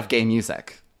a lot of gay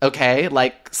music, okay?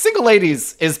 Like, Single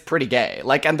Ladies is pretty gay.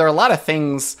 Like, and there are a lot of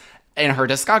things in her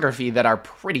discography that are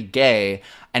pretty gay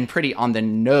and pretty on the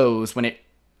nose when it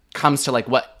comes to, like,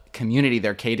 what community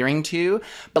they're catering to.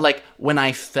 But, like, when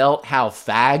I felt how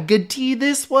faggoty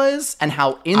this was and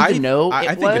how in the know it was...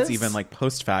 I think it's even, like,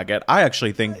 post-faggot. I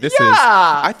actually think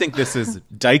this is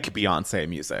dyke Beyonce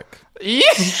music.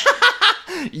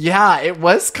 Yeah, it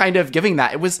was kind of giving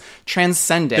that. It was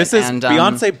transcendent.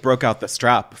 Beyonce broke out the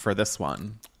strap for this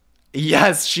one.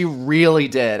 Yes, she really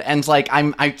did. And like,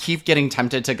 I keep getting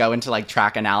tempted to go into like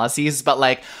track analyses, but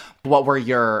like, what were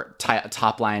your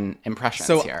top line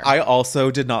impressions here? I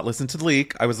also did not listen to the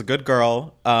leak. I was a good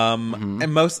girl.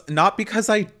 And not because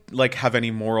I like have any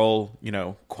moral,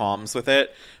 qualms with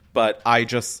it, but I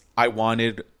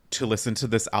wanted to listen to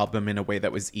this album in a way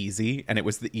that was easy, and it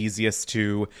was the easiest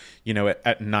to,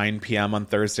 at 9 p.m. on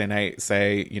Thursday night,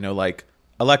 say, like,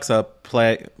 Alexa,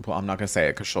 play. Well, I'm not gonna say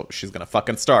it because she's gonna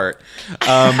fucking start.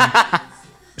 Oh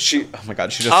my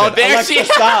god, she just said, Alexa,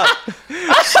 stop.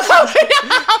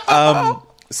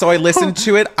 So I listened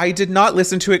to it. I did not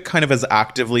listen to it kind of as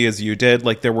actively as you did.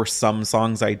 Like, there were some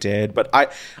songs I did, but I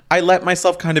let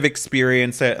myself kind of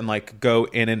experience it and like go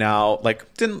in and out.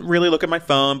 Like, didn't really look at my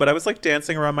phone, but I was like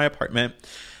dancing around my apartment.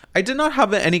 I did not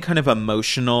have any kind of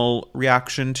emotional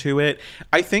reaction to it.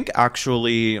 I think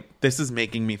actually this is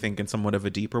making me think in somewhat of a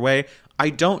deeper way. I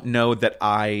don't know that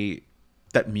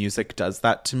music does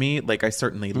that to me. Like, I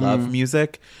certainly love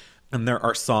music, and there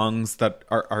are songs that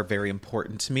are very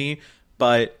important to me.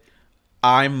 But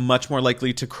I'm much more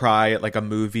likely to cry at like a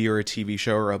movie or a TV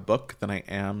show or a book than I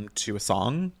am to a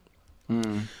song.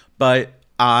 But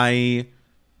I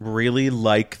really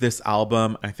like this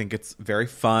album. I think it's very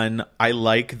fun. I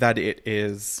like that it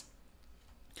is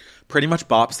pretty much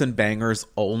bops and bangers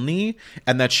only,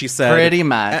 and that she said pretty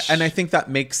much. And I think that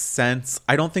makes sense.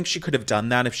 I don't think she could have done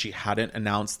that if she hadn't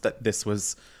announced that this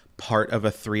was part of a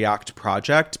 3-act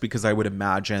project, because I would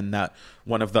imagine that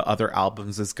one of the other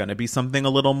albums is going to be something a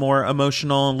little more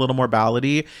emotional, a little more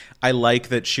ballady. I like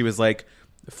that she was like,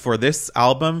 for this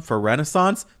album, for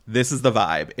Renaissance, this is the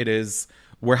vibe. It is,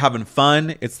 we're having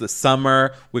fun. It's the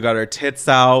summer. We got our tits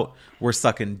out. We're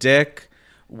sucking dick.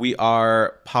 We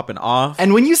are popping off.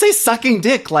 And when you say sucking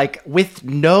dick, like with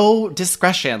no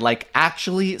discretion, like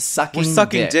actually sucking dick. We're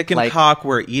sucking dick and like, cock.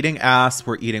 We're eating ass.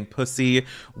 We're eating pussy.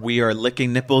 We are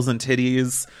licking nipples and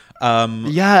titties.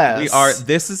 Yes. We are.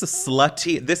 This is a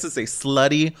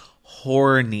slutty,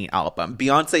 horny album.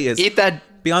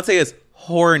 Beyonce is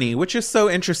horny, which is so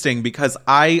interesting because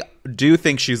I do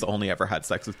think she's only ever had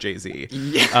sex with Jay-Z.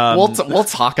 Yeah. We'll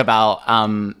talk about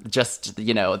just,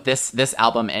 you know, this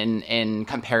album in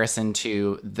comparison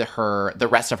to the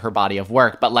rest of her body of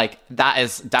work, but like that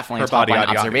is definitely Her a top line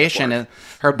body observation.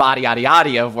 Her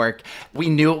body of work. We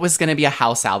knew it was going to be a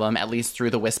house album, at least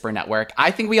through the Whisper Network. I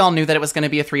think we all knew that it was going to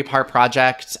be a 3-part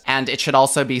project, and it should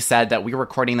also be said that we're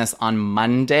recording this on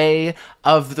Monday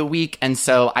of the week, and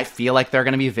so I feel like there are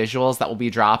going to be visuals that will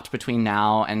be dropped between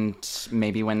now and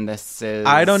maybe when this is.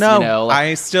 I don't know. You know, like,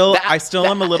 I still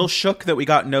am a little shook that we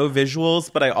got no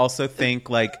visuals, but I also think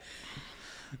like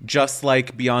just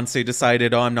like Beyonce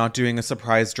decided, oh, I'm not doing a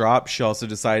surprise drop, she also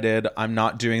decided I'm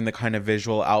not doing the kind of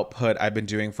visual output I've been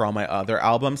doing for all my other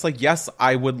albums. Like, yes,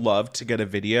 I would love to get a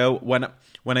video. When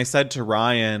I said to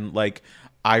Ryan, like,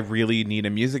 I really need a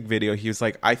music video, he was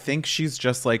like, I think she's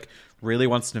just like really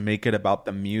wants to make it about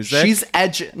the music. She's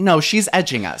edging us. She's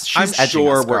I'm edging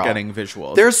sure us, girl. we're getting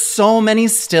visuals. There's so many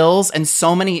stills and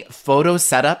so many photo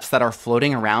setups that are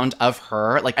floating around of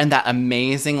her, like, and that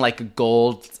amazing like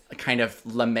gold kind of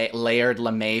layered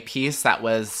lame piece that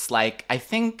was like, I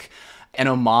think, an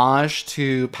homage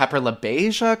to Pepper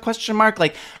LaBeija ?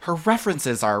 Like, her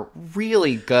references are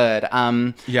really good.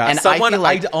 Yeah, and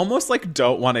I almost like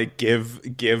don't want to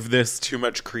give this too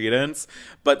much credence,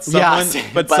 but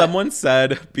someone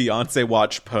said Beyonce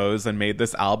watched Pose and made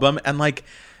this album, and like,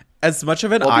 as much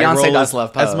of an eye Beyonce roll does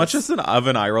love Pose. As much of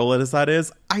an eye roll as that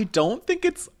is, I don't think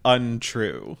it's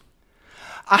untrue.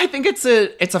 I think it's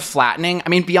a flattening. I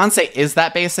mean, Beyonce is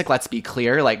that basic, let's be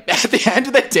clear. Like, at the end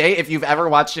of the day, if you've ever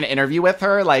watched an interview with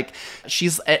her, like,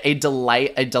 she's a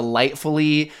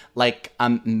delightfully, like,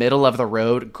 middle of the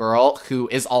road girl who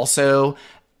is also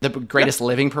the greatest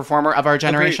living performer of our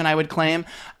generation, I would claim.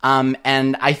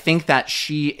 And I think that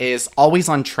she is always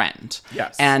on trend.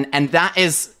 Yes. And that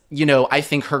is, you know, I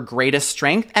think her greatest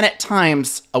strength, and at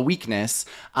times a weakness,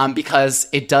 because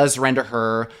it does render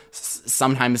her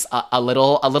sometimes a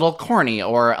little corny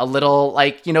or a little,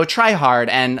 like, you know, try hard.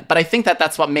 But I think that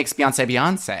that's what makes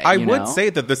Beyonce. I would say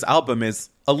that this album is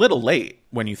a little late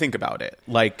when you think about it.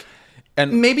 Like,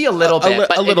 and maybe a little bit,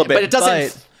 but it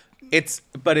doesn't.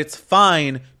 But it's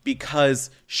fine because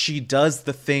she does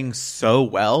the thing so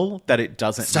well that it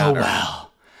doesn't matter.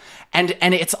 Well. And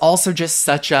it's also just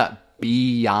such a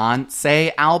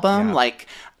Beyonce album. Yeah. Like,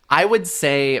 I would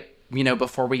say, you know,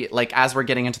 before we, like, as we're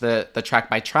getting into the track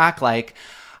by track, like,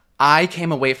 I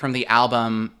came away from the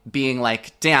album being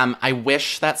like, damn, I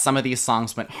wish that some of these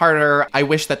songs went harder. I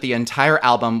wish that the entire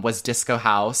album was disco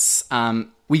house.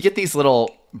 We get these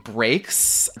little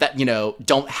breaks that, you know,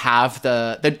 don't have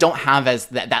as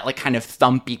that like kind of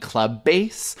thumpy club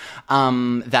bass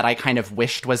that I kind of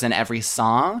wished was in every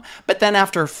song. But then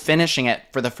after finishing it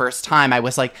for the first time, I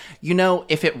was like, you know,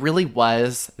 if it really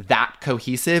was that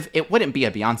cohesive, it wouldn't be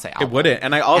a Beyonce album. It wouldn't.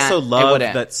 And I also love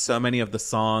that so many of the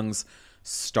songs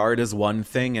start as one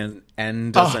thing and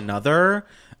end as another.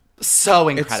 So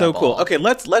incredible. It's so cool. Okay,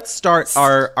 let's start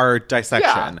our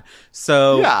dissection. Yeah.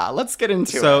 So yeah, let's get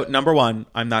into it. So number 1,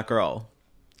 I'm That Girl.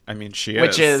 I mean, she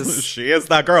is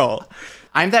that girl.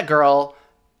 I'm That Girl.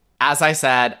 As I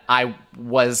said, I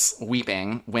was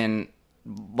weeping when,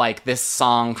 like, this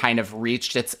song kind of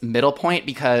reached its middle point,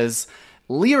 because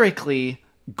lyrically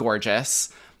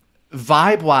gorgeous,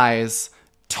 vibe-wise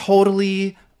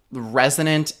totally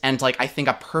resonant, and, like, I think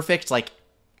a perfect, like,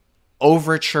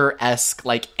 overture-esque,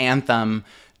 like, anthem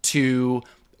to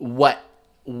what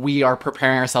we are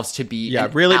preparing ourselves to be. Yeah,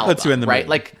 really album, puts you in the right? mood.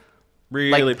 Like,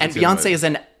 really and Beyonce is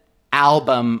an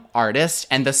album artist,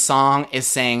 and the song is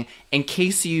saying, in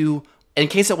case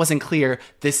it wasn't clear,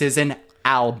 this is an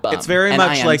album. It's very and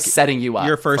much I am like setting you up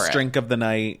your first for drink of the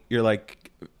night. You're like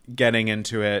getting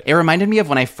into it. It reminded me of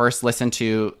when I first listened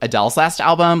to Adele's last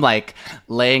album, like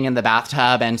laying in the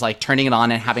bathtub and like turning it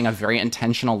on and having a very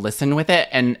intentional listen with it.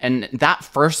 And that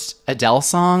first Adele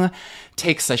song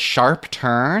takes a sharp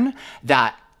turn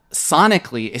that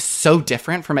sonically is so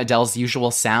different from Adele's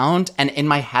usual sound. And in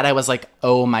my head, I was like,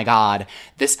 oh my God,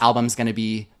 this album's going to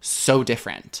be so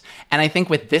different. And I think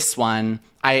with this one,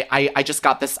 I just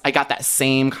got this, I got that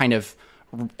same kind of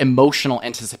emotional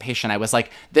anticipation. I was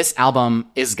like, this album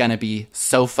is gonna be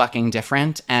so fucking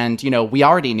different. And, you know, we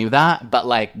already knew that, but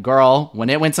like, girl, when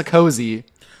it went to Cozy,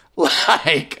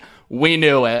 like, we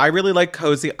knew it. I really like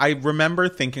Cozy. I remember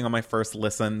thinking on my first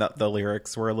listen that the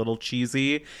lyrics were a little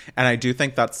cheesy, and I do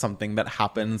think that's something that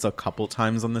happens a couple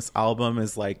times on this album,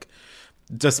 is like,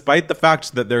 despite the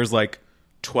fact that there's like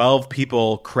 12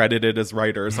 people credited as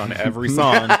writers on every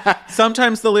song,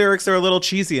 sometimes the lyrics are a little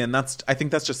cheesy, and I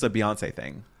think that's just a Beyonce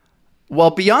thing.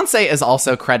 Well, Beyonce is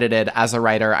also credited as a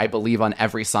writer, I believe, on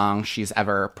every song she's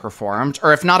ever performed.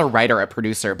 Or if not a writer, a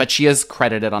producer. But she is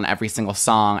credited on every single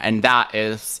song. And that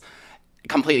is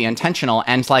completely intentional.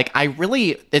 And like,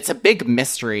 it's a big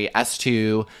mystery as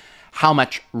to how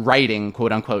much writing,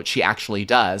 quote unquote, she actually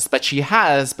does. But she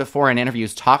has, before in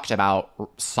interviews, talked about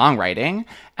songwriting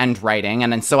and writing.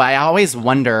 And so I always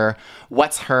wonder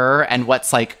what's her and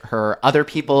what's like her other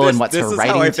people and what's her writing team. This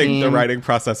is how I think the writing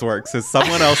process works, is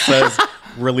someone else says,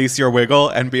 release your wiggle,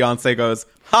 and Beyonce goes,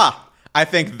 ha! I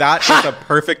think that is a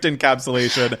perfect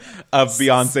encapsulation of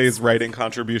Beyonce's writing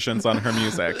contributions on her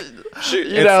music.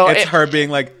 It's her being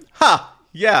like, ha!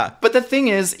 Yeah. But the thing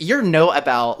is, you know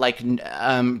about like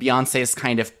Beyonce's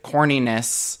kind of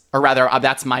corniness, or rather,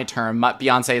 that's my term,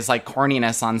 Beyonce's like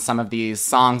corniness on some of these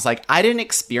songs. Like, I didn't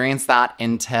experience that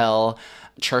until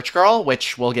Church Girl,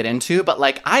 which we'll get into, but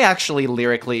like, I actually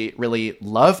lyrically really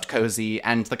loved Cozy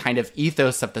and the kind of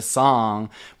ethos of the song,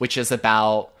 which is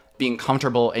about being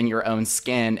comfortable in your own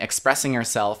skin, expressing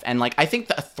yourself. And like, I think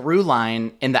the through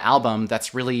line in the album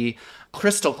that's really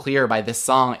crystal clear by this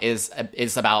song is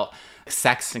about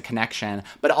sex and connection,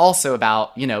 but also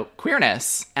about,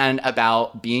 queerness and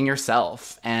about being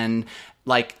yourself. And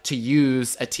like, to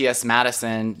use a T.S.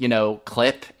 Madison,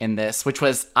 clip in this, which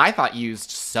was, I thought, used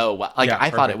so well. Like,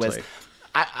 I thought it was,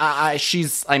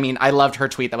 I loved her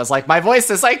tweet that was like, my voice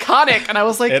is iconic. And I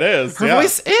was like, it is. Her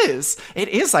voice is. It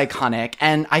is iconic.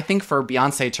 And I think for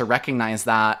Beyonce to recognize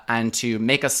that and to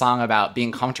make a song about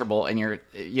being comfortable in your,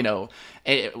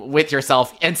 with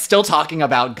yourself and still talking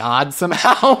about God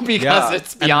somehow because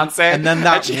it's Beyonce. And then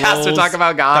that she has to talk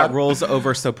about God. That rolls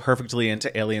over so perfectly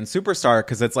into Alien Superstar,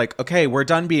 because it's like, okay, we're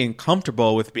done being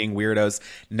comfortable with being weirdos.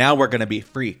 Now we're going to be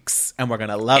freaks and we're going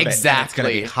to love it. And it's going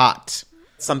to be hot.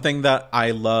 Something that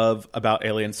I love about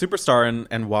Alien Superstar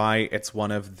and why it's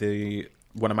one of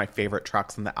my favorite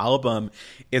tracks on the album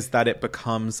is that it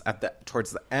becomes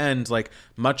towards the end like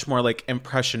much more like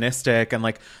impressionistic, and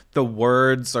like the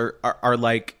words are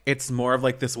like, it's more of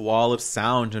like this wall of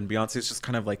sound, and Beyonce's just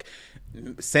kind of like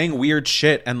saying weird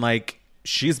shit, and like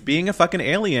she's being a fucking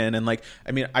alien. And like,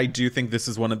 I mean, I do think this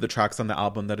is one of the tracks on the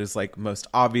album that is like most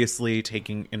obviously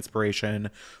taking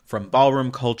inspiration from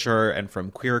ballroom culture and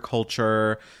from queer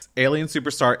culture. Alien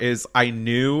Superstar is, I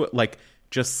knew like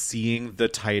just seeing the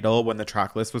title when the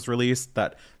track list was released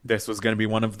that this was going to be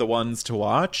one of the ones to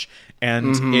watch.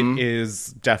 And it is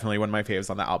definitely one of my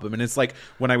faves on the album. And it's like,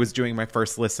 when I was doing my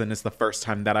first listen, is the first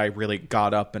time that I really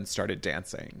got up and started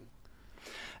dancing.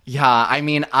 Yeah, I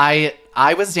mean, I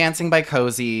was dancing by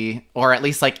Cozy, or at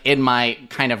least like in my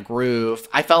kind of groove.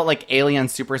 I felt like Alien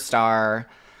Superstar,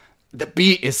 the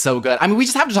beat is so good. I mean, we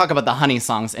just have to talk about the Honey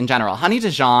songs in general. Honey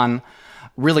Dijon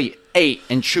really ate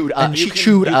and chewed up. She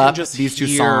chewed up these two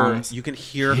songs. You can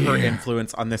hear her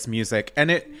influence on this music.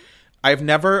 And I've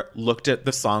never looked at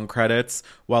the song credits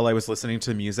while I was listening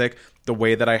to the music the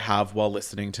way that I have while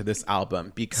listening to this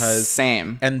album, because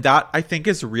same. And that I think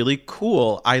is really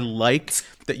cool. I like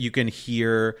that you can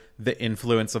hear the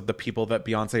influence of the people that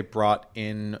Beyonce brought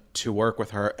in to work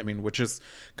with her. I mean, which is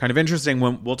kind of interesting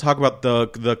when we'll talk about the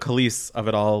Khalees of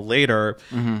it all later.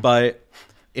 But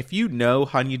if you know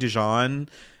Honey Dijon,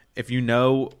 if you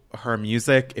know her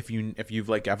music, if you've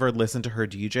like ever listened to her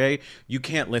DJ, you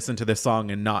can't listen to this song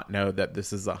and not know that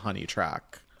this is a Honey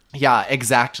track. Yeah,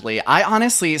 exactly. I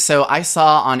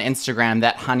saw on Instagram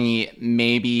that Honey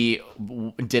maybe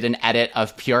did an edit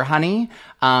of Pure Honey,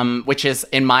 which is,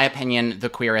 in my opinion, the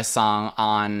queerest song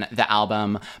on the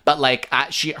album. But like,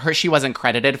 she wasn't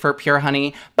credited for Pure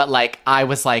Honey, but like, I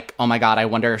was like, oh my God, I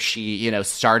wonder if she,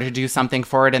 started to do something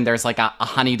for it. And there's like a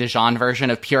Honey Dijon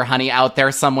version of Pure Honey out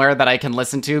there somewhere that I can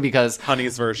listen to, because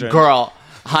Honey's version. Girl.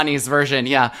 Honey's version,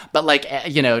 yeah. But like,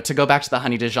 to go back to the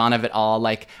Honey Dijon of it all,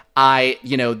 like,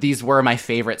 these were my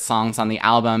favorite songs on the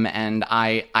album, and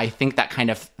I think that kind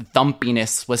of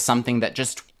thumpiness was something that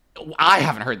just, I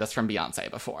haven't heard this from Beyonce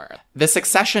before. The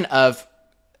succession of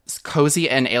Cozy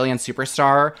and Alien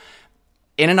Superstar,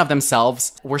 in and of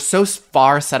themselves, were so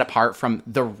far set apart from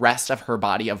the rest of her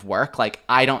body of work. Like,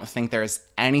 I don't think there's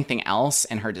anything else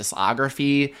in her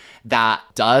discography that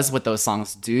does what those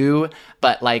songs do.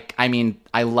 But like, I mean,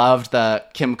 I loved the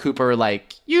Kim Cooper,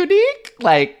 like, unique,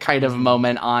 like, kind of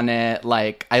moment on it.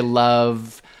 Like, I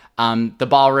love the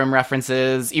ballroom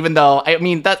references, even though, I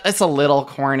mean, it's a little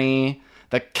corny.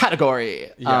 the category.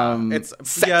 It's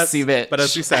sexy bitch. But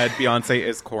as you said, Beyonce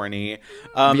is corny.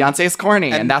 Beyonce is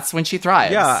corny, and that's when she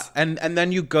thrives. Yeah, and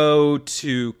then you go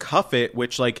to Cuff It,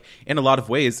 which, like, in a lot of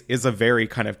ways is a very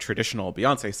kind of traditional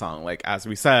Beyonce song. Like, as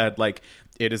we said, like,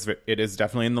 it is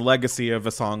definitely in the legacy of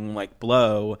a song like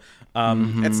Blow.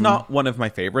 It's not one of my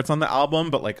favorites on the album,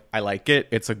 but, like, I like it.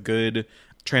 It's a good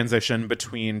transition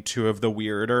between two of the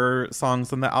weirder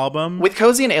songs on the album. With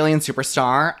Cozy and Alien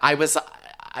Superstar, I was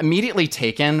immediately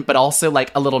taken, but also,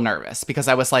 like, a little nervous because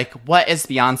I was like, what is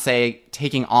Beyonce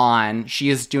taking on? She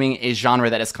is doing a genre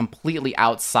that is completely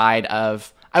outside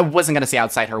of, I wasn't going to say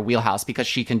outside her wheelhouse because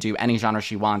she can do any genre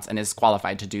she wants and is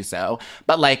qualified to do so.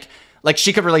 But like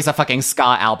she could release a fucking ska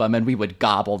album and we would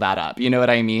gobble that up. You know what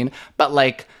I mean? But,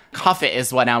 like, Cuff It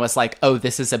is when I was like, oh,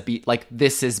 this is a beat. Like,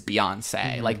 this is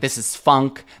Beyonce. Like, this is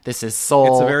funk. This is soul.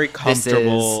 It's a very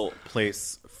comfortable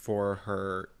place for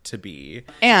her to be.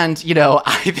 And, you know,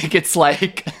 I think it's,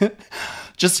 like,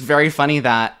 just very funny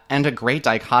that, and a great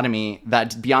dichotomy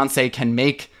that Beyonce can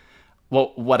make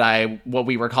what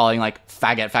we were calling, like,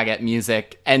 faggot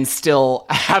music and still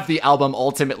have the album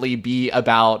ultimately be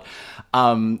about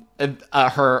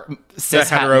her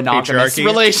cis-het monogamous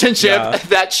relationship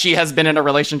that she has been in a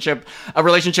relationship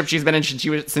she's been in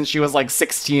since she was like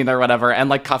 16 or whatever, and,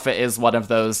 like, Cuff It is one of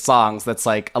those songs that's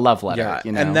like a love letter,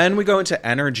 you know? And then we go into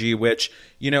Energy, which,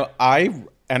 you know,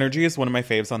 Energy is one of my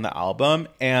faves on the album,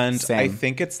 and Same. I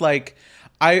think it's like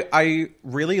I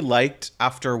really liked,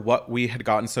 after what we had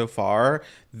gotten so far,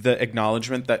 the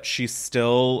acknowledgement that she's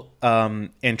still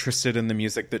interested in the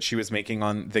music that she was making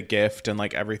on The Gift and,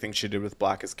 like, everything she did with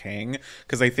Black is King.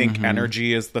 Because I think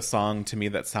Energy is the song to me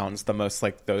that sounds the most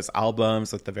like those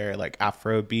albums with the very, like,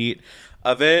 Afro beat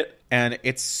of it. And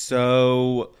it's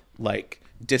so, like,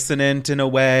 dissonant in a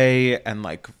way and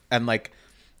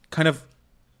kind of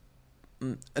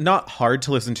not hard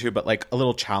to listen to, but, like, a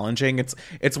little challenging.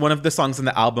 It's one of the songs in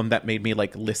the album that made me,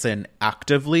 like, listen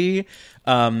actively,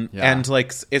 and,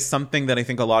 like, is something that I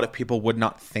think a lot of people would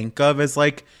not think of as,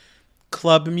 like,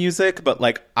 club music, but,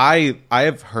 like, I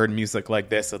have heard music like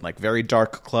this in, like, very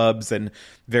dark clubs and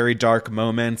very dark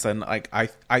moments, and, like,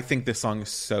 I think this song is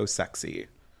so sexy.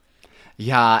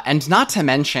 Yeah, and not to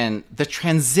mention the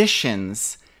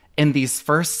transitions in these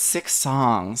first 6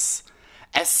 songs,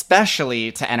 especially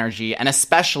to Energy, and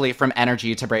especially from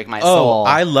Energy to Break My Soul. Oh,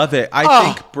 I love it. I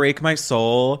think Break My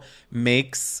Soul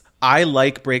makes... I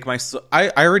like Break My Soul. I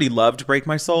already loved Break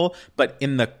My Soul, but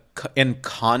in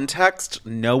context,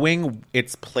 knowing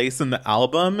its place in the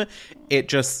album, it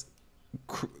just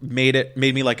made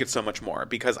me like it so much more,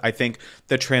 because I think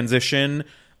the transition...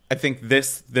 I think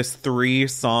this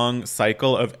 3-song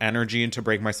cycle of Energy into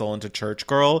Break My Soul into Church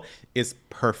Girl is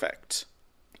perfect.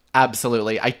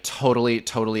 Absolutely. I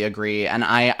totally agree. And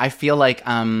I feel like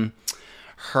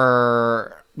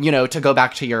her, you know, to go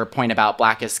back to your point about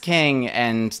Black is King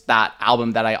and that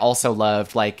album that I also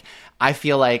loved, like, I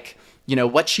feel like, you know,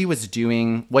 what she was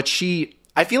doing,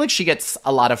 I feel like she gets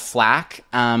a lot of flack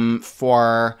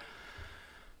for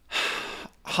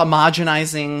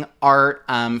homogenizing art,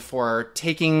 for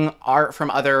taking art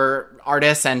from other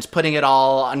artists and putting it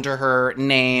all under her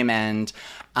name. And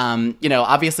you know,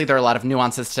 obviously there are a lot of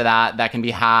nuances to that can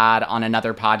be had on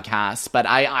another podcast, but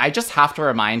I just have to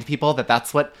remind people that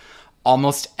that's what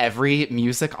almost every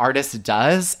music artist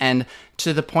does. And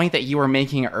to the point that you were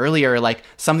making earlier, like,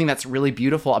 something that's really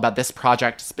beautiful about this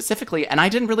project specifically, and I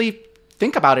didn't really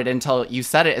think about it until you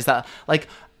said it, is that, like,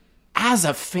 as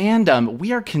a fandom,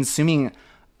 we are consuming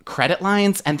credit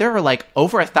lines, and there are, like,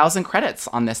 over 1,000 credits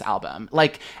on this album.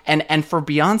 Like, and for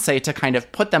Beyonce to kind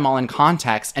of put them all in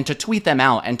context and to tweet them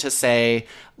out and to say,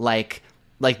 like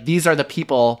these are the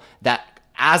people that,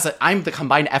 I'm the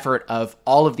combined effort of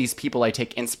all of these people I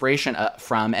take inspiration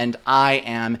from, and I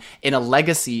am in a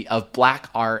legacy of Black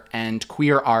art and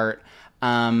queer art.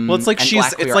 Well, it's like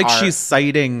she's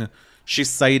citing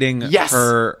yes.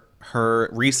 her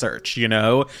research, you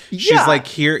know? She's like,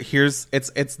 here's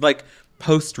it's like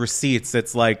post receipts.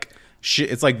 It's like she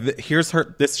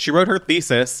wrote her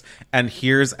thesis, and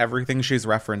here's everything she's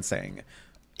referencing.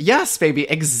 Yes, baby,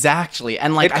 exactly.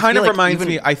 And, like, it kind of reminds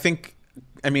me,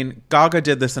 I mean, Gaga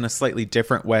did this in a slightly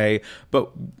different way,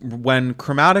 but when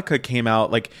Chromatica came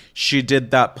out, like, she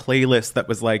did that playlist that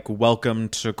was like, welcome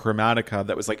to Chromatica,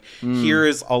 that was like, here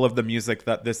is all of the music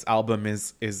that this album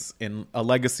is in a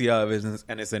legacy of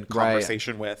and is in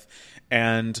conversation with.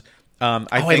 And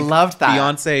I loved that.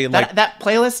 Beyonce, like, that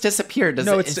playlist disappeared.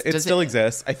 It still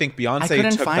exists. I think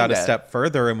Beyonce took that a step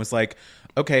further and was like,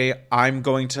 okay, I'm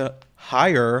going to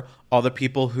hire all the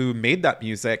people who made that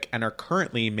music and are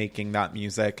currently making that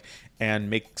music and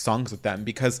make songs with them,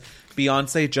 because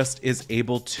Beyonce just is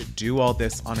able to do all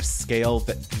this on a scale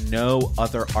that no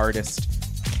other artist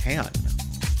can.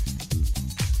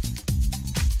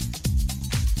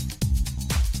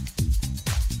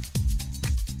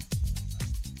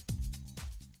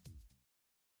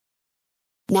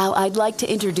 Now I'd like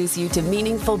to introduce you to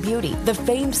Meaningful Beauty, the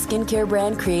famed skincare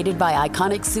brand created by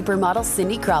iconic supermodel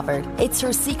Cindy Crawford. It's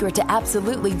her secret to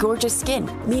absolutely gorgeous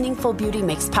skin. Meaningful Beauty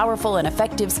makes powerful and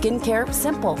effective skincare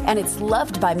simple, and it's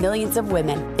loved by millions of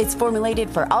women. It's formulated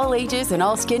for all ages and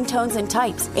all skin tones and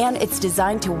types, and it's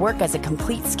designed to work as a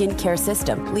complete skincare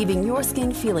system, leaving your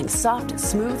skin feeling soft,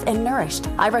 smooth, and nourished.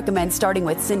 I recommend starting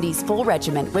with Cindy's full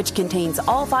regimen, which contains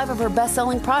all 5 of her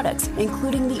best-selling products,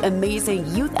 including the amazing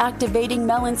youth-activating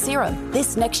Melon Serum.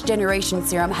 This next-generation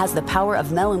serum has the power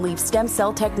of melon leaf stem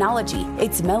cell technology.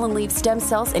 It's melon leaf stem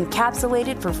cells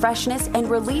encapsulated for freshness and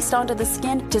released onto the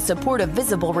skin to support a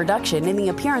visible reduction in the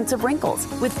appearance of wrinkles.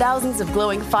 With thousands of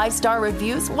glowing 5-star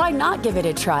reviews, why not give it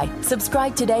a try?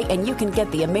 Subscribe today and you can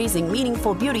get the amazing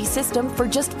Meaningful Beauty system for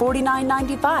just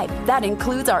 $49.95. That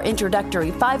includes our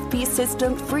introductory 5-piece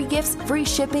system, free gifts, free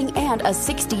shipping, and a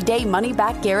 60-day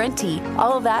money-back guarantee.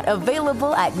 All of that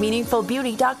available at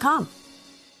meaningfulbeauty.com.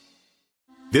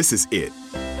 This is it.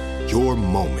 Your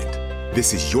moment.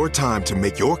 This is your time to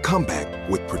make your comeback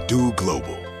with Purdue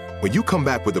Global. When you come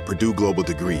back with a Purdue Global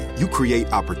degree, you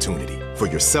create opportunity for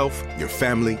yourself, your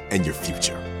family, and your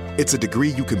future. It's a degree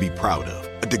you can be proud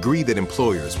of, a degree that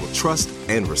employers will trust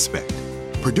and respect.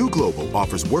 Purdue Global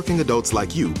offers working adults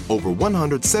like you over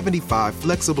 175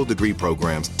 flexible degree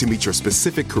programs to meet your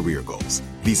specific career goals.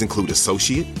 These include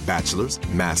associate, bachelor's,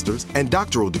 master's, and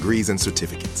doctoral degrees and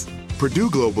certificates.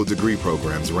 Purdue Global degree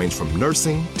programs range from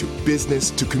nursing to business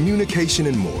to communication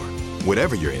and more.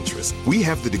 Whatever your interest, we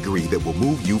have the degree that will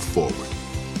move you forward.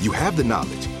 You have the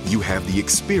knowledge, you have the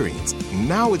experience.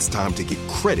 Now it's time to get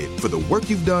credit for the work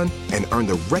you've done and earn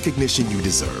the recognition you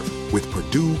deserve with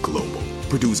Purdue Global,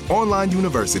 Purdue's online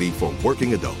university for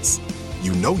working adults.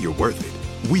 You know you're worth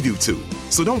it. We do too.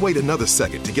 So don't wait another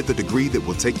second to get the degree that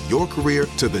will take your career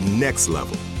to the next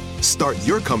level. Start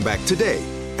your comeback today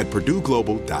at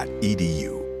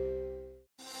purdueglobal.edu.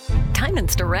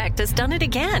 Diamonds Direct has done it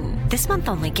again. This month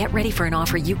only, get ready for an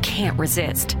offer you can't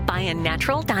resist. Buy a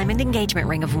natural diamond engagement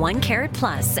ring of 1 carat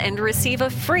plus and receive a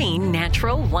free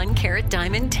natural 1 carat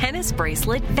diamond tennis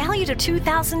bracelet valued at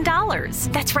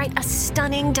 $2,000. That's right, a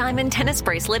stunning diamond tennis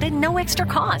bracelet at no extra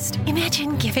cost.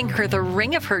 Imagine giving her the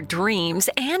ring of her dreams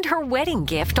and her wedding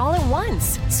gift all at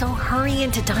once. So hurry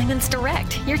into Diamonds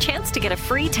Direct. Your chance to get a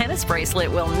free tennis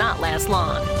bracelet will not last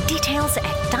long. Details at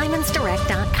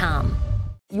diamondsdirect.com.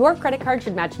 Your credit card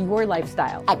should match your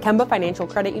lifestyle. At Kemba Financial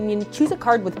Credit Union, choose a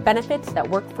card with benefits that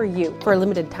work for you. For a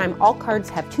limited time, all cards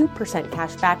have 2%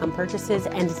 cash back on purchases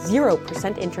and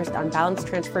 0% interest on balance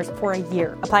transfers for a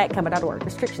year. Apply at Kemba.org.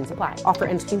 Restrictions apply. Offer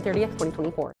ends June 30th,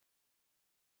 2024.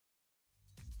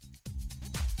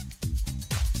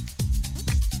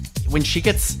 When she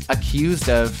gets accused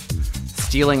of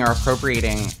stealing or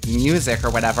appropriating music or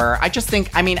whatever, I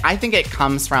think it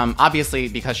comes from, obviously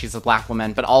because she's a black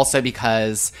woman, but also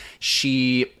because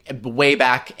she, way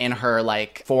back in her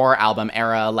 4 album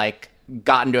era,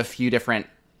 got into a few different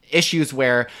issues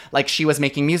where she was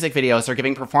making music videos or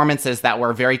giving performances that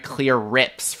were very clear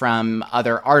rips from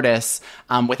other artists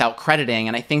without crediting.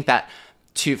 And I think that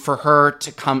for her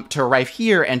to come to arrive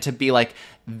here and to be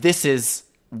this is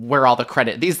where all the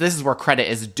credit, this is where credit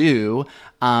is due.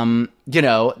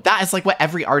 That is what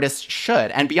every artist should.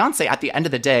 And Beyonce, at the end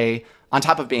of the day, on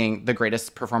top of being the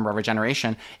greatest performer of her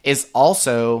generation, is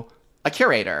also a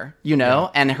curator,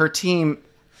 and her team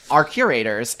are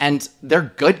curators, and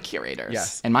they're good curators,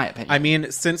 yes, in my opinion. I mean,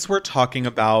 since we're talking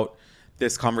about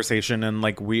this conversation and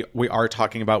we are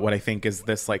talking about what I think is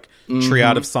this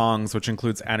triad of songs, which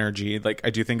includes Energy, I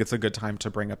do think it's a good time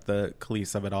to bring up the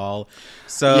Khalees of it all.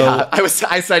 So yeah,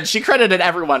 I said she credited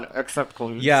everyone except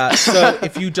Khalees. Yeah, so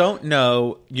if you don't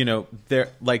know, there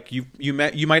you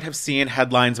might have seen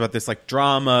headlines about this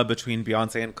drama between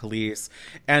Beyonce and Khalees,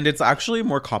 and it's actually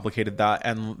more complicated than that,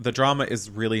 and the drama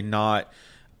is really not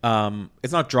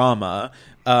it's not drama.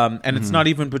 And it's not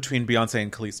even between Beyonce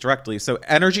and Khalees directly. So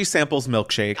Energy samples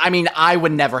Milkshake. I mean, I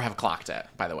would never have clocked it,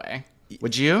 by the way.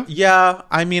 Would you? Yeah.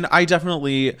 I mean, I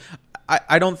definitely...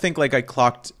 I don't think I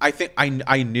clocked... I think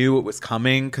I knew it was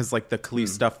coming because the Khalees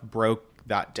stuff broke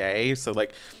that day. So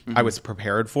I was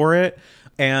prepared for it.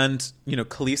 And,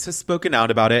 Khalees has spoken out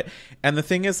about it. And the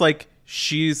thing is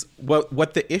she's...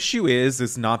 What the issue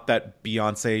is not that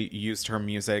Beyonce used her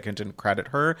music and didn't credit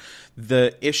her.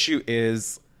 The issue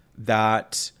is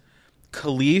that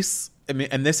Kelis, I mean,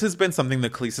 and this has been something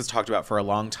that Kelis has talked about for a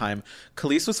long time.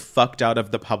 Kelis was fucked out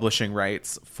of the publishing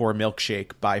rights for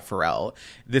Milkshake by Pharrell.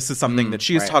 This is something that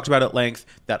she has talked about at length,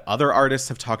 that other artists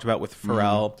have talked about with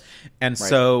Pharrell. And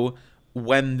so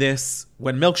when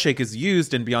Milkshake is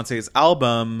used in Beyonce's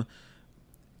album,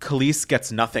 Kelis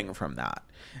gets nothing from that.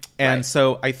 And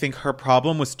so I think her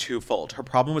problem was twofold. Her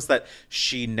problem was that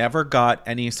she never got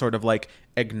any sort of like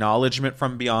acknowledgement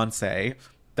from Beyonce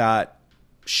that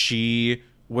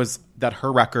that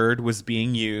her record was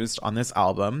being used on this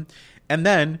album. And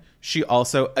then she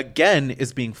also, again,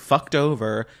 is being fucked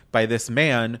over by this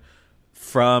man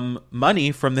from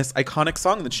money from this iconic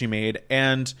song that she made.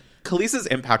 And Kelis's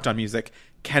impact on music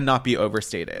cannot be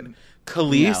overstated.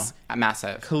 Kelis,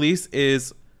 massive. Kelis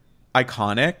is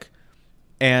iconic,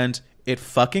 and it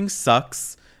fucking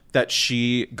sucks that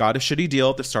she got a shitty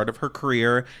deal at the start of her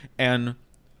career, and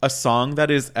a song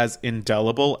that is as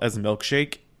indelible as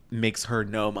Milkshake makes her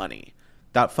no money.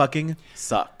 That fucking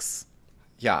sucks.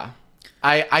 Yeah.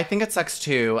 I think it sucks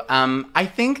too. I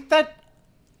think that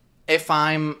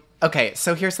okay,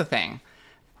 so here's the thing.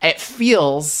 It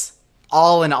feels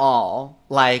all in all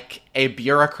like a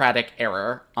bureaucratic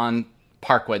error on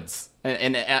Parkwood's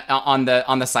on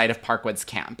the side of Parkwood's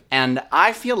camp. And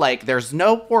I feel like there's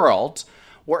no world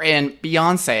wherein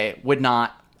Beyonce would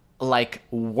not like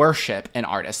worship an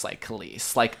artist like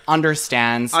Kelis, like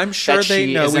understands. I'm sure that they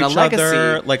she know is in each a legacy.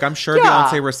 other. Like I'm sure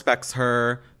Beyonce respects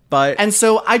her, but and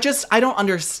so I don't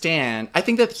understand. I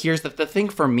think that here's the thing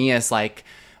for me is like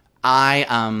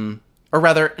or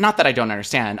rather, not that I don't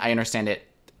understand. I understand it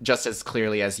just as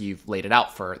clearly as you've laid it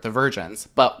out for the Virgins.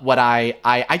 But what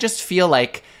I just feel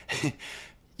like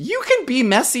you can be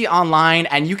messy online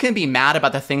and you can be mad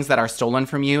about the things that are stolen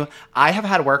from you. I have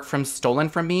had work stolen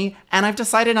from me, and I've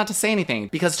decided not to say anything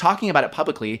because talking about it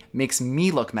publicly makes me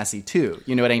look messy too.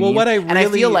 You know what I mean? I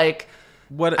feel like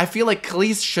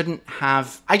Kelis shouldn't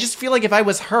have. I just feel like if I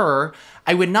was her,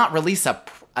 I would not release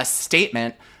a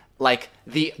statement like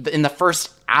in the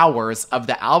first hours of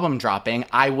the album dropping.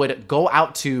 I would go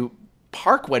out to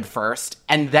Parkwood first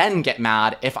and then get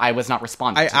mad if I was not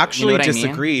responding. I actually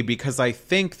disagree because I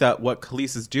think that what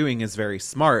Kelis is doing is very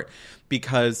smart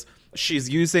because she's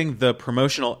using the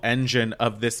promotional engine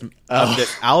of this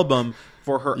album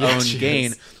for her own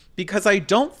gain. Because I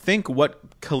don't think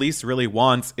what Kelis really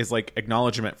wants is like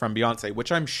acknowledgement from Beyonce,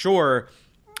 which I'm sure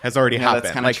has already happened.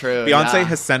 That's kind of true. Beyonce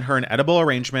has sent her an edible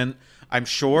arrangement. I'm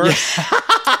sure.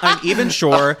 I'm even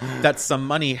sure that some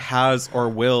money has or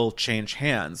will change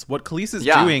hands. What Kelis is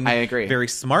doing I agree. very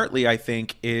smartly, I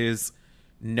think, is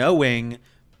knowing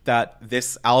that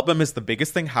this album is the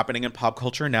biggest thing happening in pop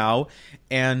culture now.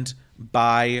 And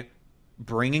by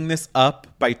bringing this up,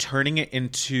 by turning it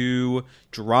into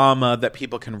drama that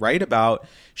people can write about,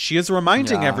 she is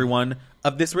reminding everyone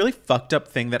of this really fucked up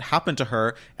thing that happened to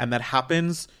her and that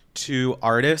happens to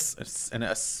artists, and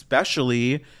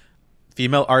especially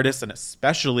female artists and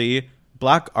especially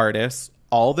Black artists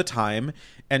all the time.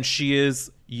 And she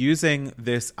is using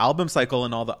this album cycle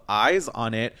and all the eyes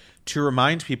on it to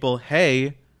remind people,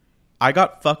 hey, I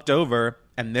got fucked over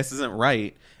and this isn't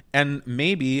right. And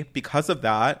maybe because of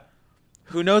that,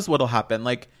 who knows what'll happen?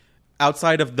 Like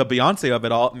outside of the Beyonce of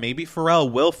it all, maybe Pharrell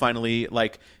will finally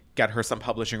like get her some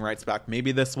publishing rights back.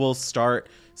 Maybe this will start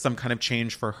some kind of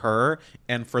change for her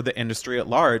and for the industry at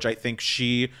large. I think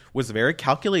she was very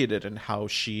calculated in how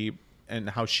she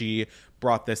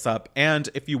brought this up. And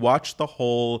if you watch the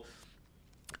whole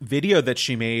video that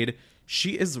she made,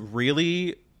 she is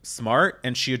really smart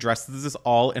and she addresses this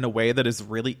all in a way that is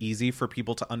really easy for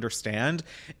people to understand.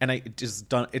 And it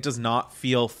does not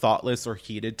feel thoughtless or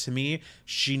heated to me.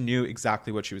 She knew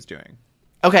exactly what she was doing.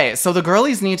 Okay, so the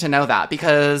girlies need to know that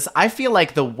because I feel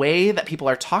like the way that people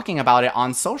are talking about it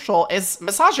on social is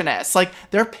misogynist. Like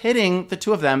they're pitting the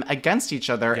two of them against each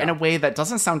other in a way that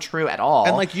doesn't sound true at all.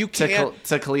 And like you can't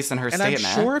to Kelis and her statement.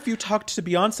 I'm sure if you talked to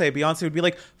Beyonce would be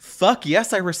like, "Fuck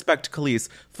yes, I respect Kelis.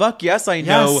 Fuck yes, I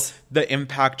know the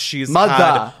impact she's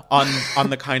had on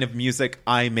the kind of music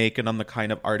I make and on the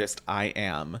kind of artist I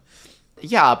am."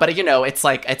 Yeah, but you know, it's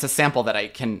like it's a sample that I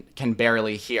can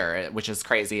barely hear, which is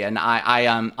crazy. And I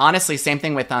honestly, same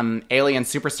thing with Alien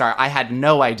Superstar. I had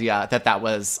no idea that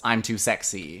was I'm Too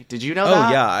Sexy. Did you know that?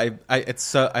 Oh yeah,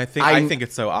 I think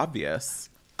it's so obvious.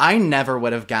 I never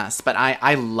would have guessed, but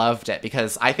I loved it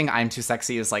because I think I'm Too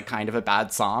Sexy is like kind of a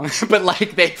bad song, but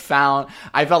like I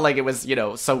felt like it was, you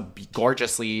know, so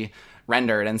gorgeously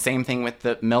rendered. And same thing with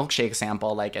the Milkshake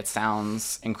sample, like it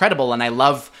sounds incredible. And I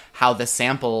love how the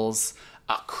samples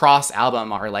cross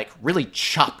album are like really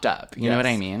chopped up. You know what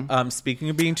I mean? Speaking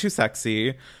of being too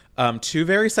sexy, Two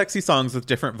very sexy songs with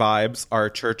different vibes are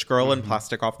Church Girl and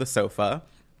Plastic Off the Sofa.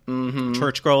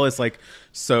 Church Girl is like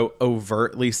so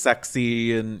overtly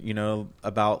sexy and, you know,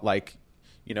 about like,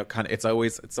 you know, kind of it's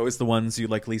always the ones you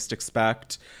like least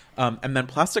expect. And then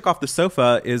Plastic Off the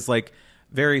Sofa is like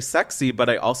very sexy, but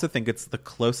I also think it's the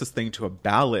closest thing to a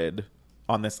ballad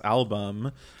on this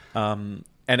album. And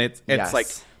it's like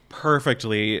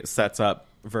perfectly sets up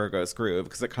Virgo's Groove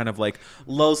because it kind of like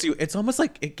lulls you. It's almost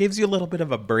like it gives you a little bit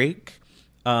of a break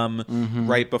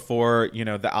right before, you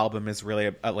know, the album is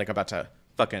really like about to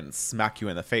fucking smack you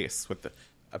in the face with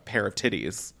a pair of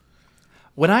titties.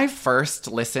 When I first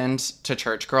listened to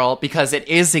Church Girl, because it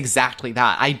is exactly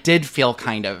that, I did feel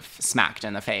kind of smacked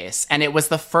in the face. And it was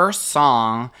the first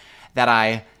song that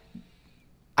I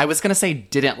was going to say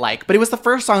didn't like, but it was the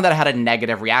first song that I had a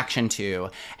negative reaction to.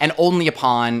 And only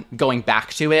upon going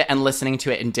back to it and listening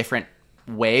to it in different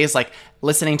ways, like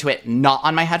listening to it not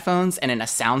on my headphones and in a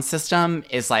sound system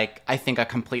is like, I think a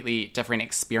completely different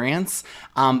experience.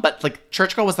 But like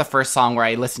Church Girl was the first song where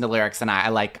I listened to lyrics and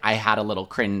I had a little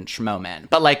cringe moment,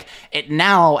 but like it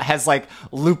now has like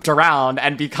looped around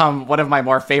and become one of my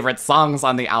more favorite songs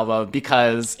on the album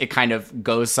because it kind of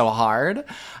goes so hard.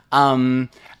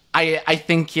 I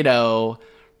think, you know,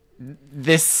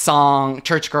 this song,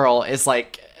 Church Girl, is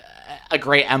like a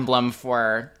great emblem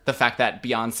for the fact that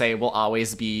Beyonce will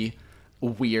always be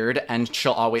weird and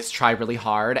she'll always try really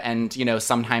hard. And, you know,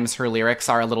 sometimes her lyrics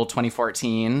are a little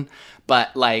 2014,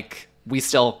 but like we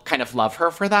still kind of love her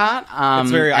for that.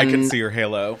 It's very, I can see your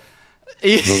halo.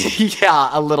 Yeah,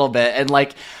 a little bit. And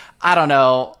like, I don't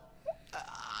know.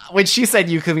 When she said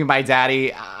 "You Could Be My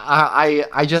Daddy," I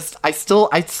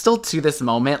still to this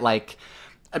moment, like,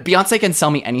 Beyonce can sell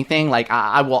me anything. Like,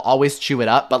 I will always chew it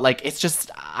up. But like, it's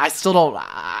just, I still don't.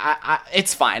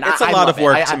 It's fine. It's a lot of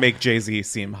work to make Jay-Z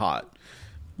seem hot.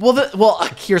 Well,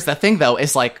 here's the thing, though,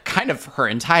 is like kind of her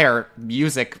entire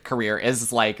music career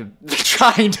is like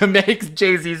trying to make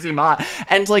Jay-Z seem hot.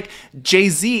 And like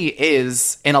Jay-Z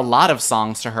is in a lot of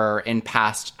songs to her in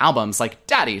past albums, like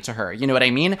daddy to her, you know what I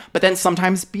mean? But then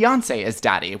sometimes Beyonce is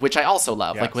daddy, which I also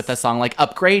love, like with a song like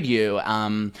Upgrade You,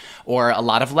 or a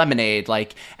lot of Lemonade.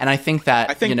 Like, and I think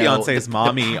that, you know, Beyonce is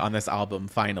mommy on this album,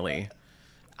 finally.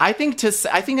 I think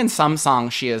in some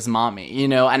songs she is mommy, you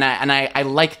know, and I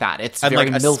like that. It's and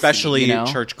very like milfy, especially, you know?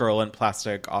 Church Girl and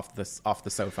Plastic Off the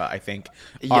Sofa, I think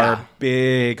are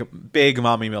big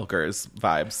mommy milkers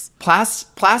vibes.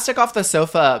 Plastic Off the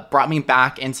Sofa brought me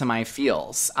back into my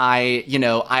feels. I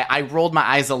rolled my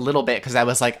eyes a little bit because I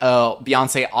was like, oh,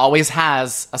 Beyonce always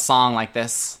has a song like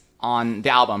this on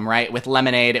the album, right? With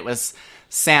Lemonade, it was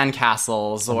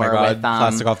Sandcastles, or with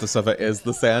Plastic Off the Sofa is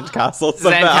the Sandcastles.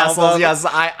 Sandcastles, yes,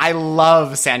 I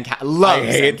love Sandcastles. I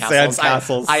hate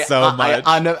Sandcastles so much.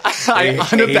 I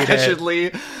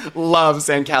unabashedly love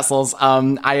Sandcastles.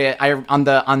 I on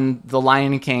the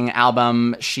Lion King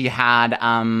album, she had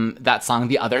that song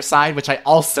 "The Other Side," which I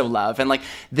also love, and like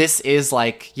this is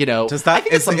like, you know, I think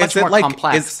it's much more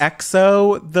complex. Is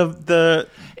EXO the?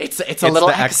 It's a little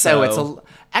EXO. It's a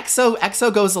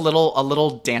EXO goes a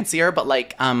little dancier, but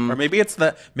like or maybe it's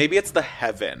the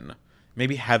Heaven.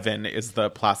 Maybe Heaven is the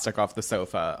Plastic Off the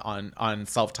Sofa on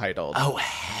self-titled. Oh,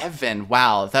 Heaven.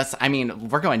 Wow.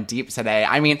 We're going deep today.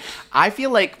 I mean, I feel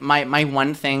like my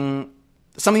one thing,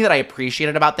 something that I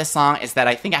appreciated about this song is that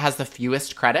I think it has the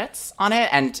fewest credits on it,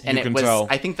 and it was tell.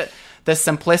 I think that the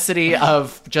simplicity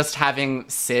of just having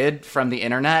Sid from the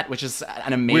internet, which is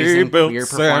an amazing queer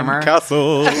performer.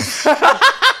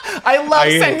 I love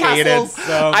Sandcastles.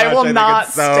 So I will not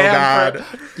stand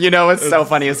for. You know, it's so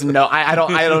funny. I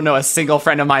don't know a single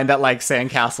friend of mine that likes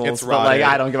Sandcastles. But like,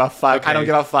 I don't give a fuck. Okay. I don't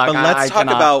give a fuck. But let's talk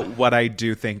about what I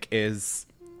do think is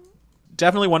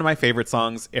definitely one of my favorite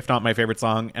songs, if not my favorite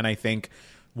song, and I think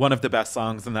one of the best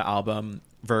songs in the album,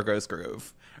 Virgo's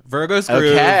Groove. Virgo's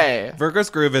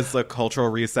Groove is the cultural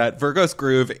reset. Virgo's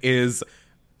Groove is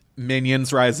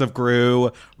Minions Rise of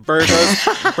Gru.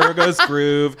 Virgo's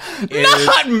Groove is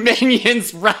not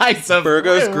Minions Rise of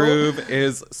Virgo's Groove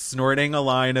is snorting a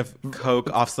line of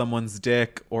coke off someone's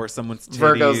dick or someone's titties.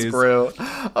 Virgo's Gru.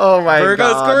 Oh my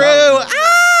Virgo's god. Virgo's Groove.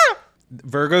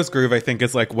 Virgo's Groove, I think,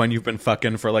 is like when you've been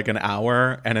fucking for like an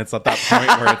hour, and it's at that point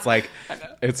where it's like,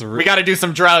 we got to do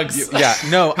some drugs. Yeah,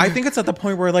 no, I think it's at the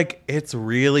point where like it's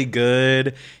really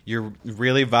good. You're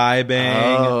really vibing.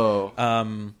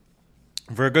 Oh.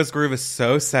 Virgo's Groove is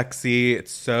so sexy.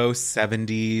 It's so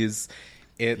 70s.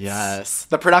 Yes,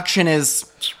 the production is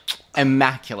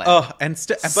immaculate. Oh, and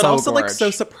but also gorge. Like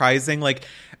so surprising. Like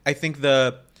I think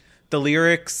the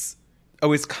lyrics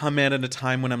always come in at a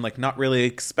time when I'm like not really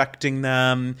expecting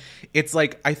them. It's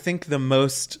like I think the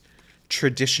most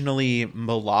traditionally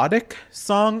melodic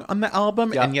song on the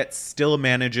album, and yet still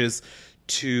manages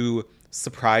to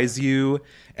surprise you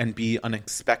and be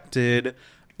unexpected.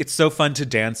 It's so fun to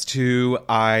dance to.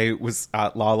 I was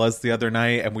at Lala's the other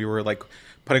night, and we were like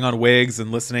putting on wigs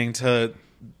and listening to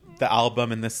the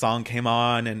album, and this song came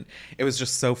on, and it was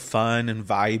just so fun and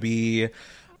vibey.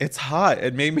 It's hot.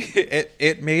 It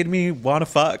made me want to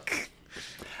fuck.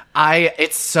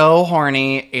 It's so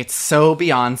horny. It's so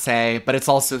Beyonce, but it's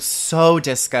also so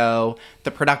disco.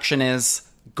 The production is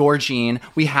gorgine.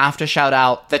 We have to shout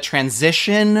out the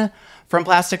transition from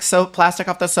Plastic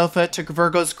Off the Sofa to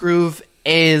Virgo's Groove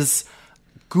is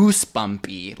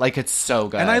goosebumpy. Like, it's so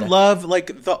good. And I love,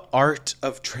 like, the art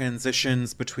of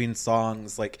transitions between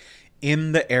songs. Like,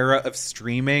 in the era of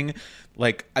streaming,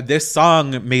 like, this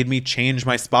song made me change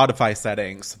my Spotify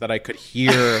settings so that I could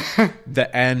hear the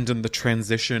end and the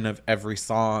transition of every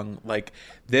song. Like,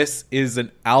 this is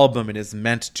an album. It is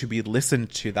meant to be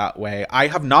listened to that way. I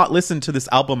have not listened to this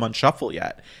album on shuffle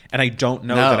yet, and I don't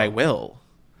know that I will.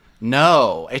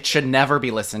 No, it should never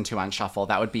be listened to on shuffle.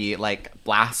 That would be, like,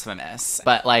 blasphemous.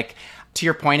 But, like, to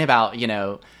your point about, you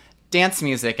know, dance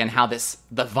music and how the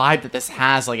vibe that this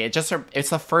has, like, it's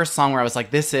the first song where I was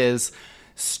like, this is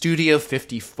Studio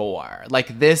 54.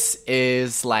 Like, this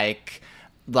is,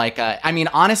 I mean,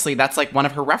 honestly, that's, like, one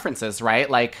of her references, right?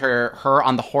 Like, her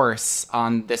on the horse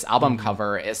on this album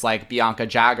cover is, like, Bianca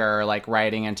Jagger, like,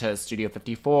 riding into Studio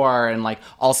 54, and, like,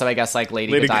 also, I guess, like,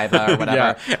 Lady Godiva or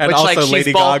whatever. Yeah. And also, like,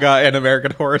 Lady Gaga in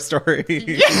American Horror Story.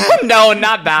 No,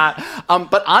 not that.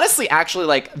 But honestly, actually,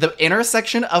 like, the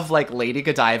intersection of, like, Lady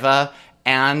Godiva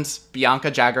and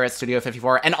Bianca Jagger at Studio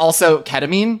 54, and also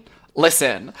Ketamine,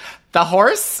 listen, the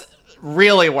horse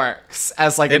really works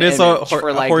as, like, it an is image a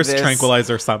for, like, horse this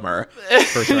tranquilizer summer,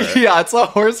 for sure. Yeah, it's a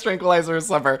horse tranquilizer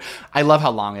summer. I love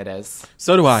how long it is.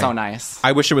 So do I. So nice.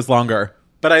 I wish it was longer,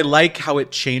 but I like how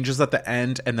it changes at the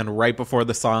end, and then right before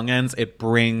the song ends, it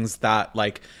brings that,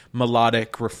 like,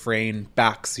 melodic refrain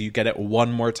back, so you get it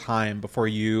one more time before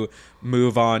you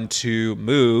move on to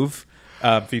Move.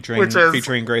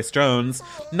 Featuring Grace Jones.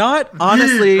 Not,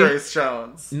 honestly, Grace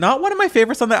Jones. Not one of my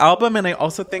favorites on the album, and I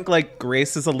also think, like,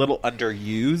 Grace is a little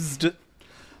underused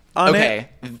on it.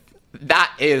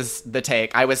 That is the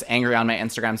take. I was angry on my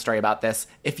Instagram story about this.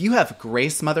 If you have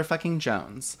Grace motherfucking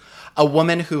Jones, a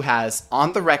woman who has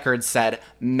on the record said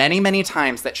many, many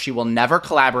times that she will never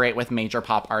collaborate with major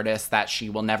pop artists, that she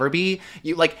will never be,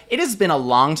 it has been a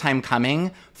long time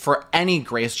coming for any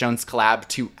Grace Jones collab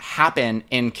to happen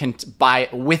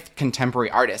with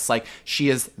contemporary artists. Like, she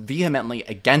is vehemently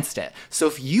against it. So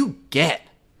if you get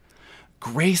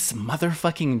Grace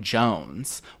motherfucking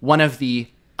Jones, one of the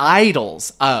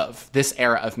idols of this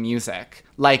era of music,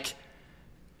 like,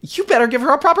 you better give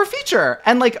her a proper feature.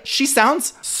 And, like, she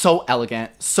sounds so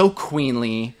elegant, so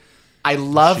queenly. I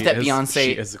love Beyonce.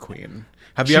 She is a queen.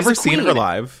 Have you ever seen her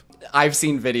live? I've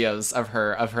seen videos of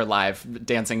her live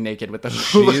dancing naked with the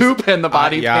hula hoop and the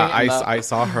body paint. I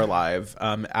saw her live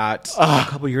at a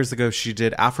couple years ago. She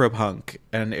did Afropunk,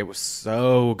 and it was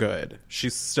so good.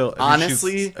 She's still,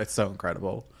 honestly, it's so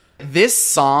incredible. This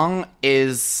song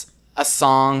is a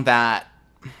song that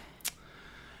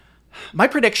my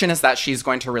prediction is that she's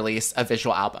going to release a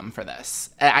visual album for this.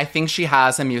 I think she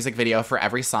has a music video for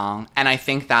every song, and I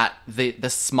think that the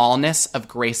smallness of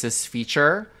Grace's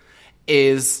feature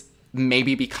is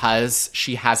maybe because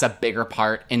she has a bigger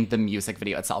part in the music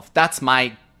video itself. That's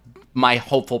my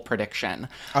hopeful prediction.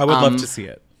 I would love to see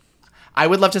it. I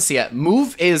would love to see it.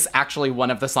 Move is actually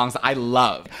one of the songs that I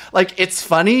love. Like, it's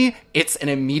funny. It's an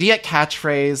immediate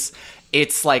catchphrase.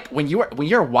 It's like when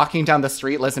you're walking down the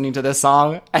street listening to this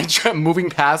song and moving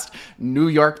past New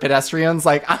York pedestrians,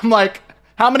 like, I'm like,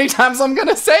 how many times I'm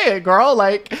gonna say it, girl?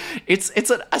 Like, it's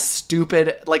a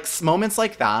stupid, like, moments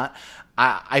like that.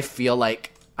 I feel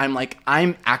like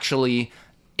I'm actually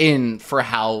in for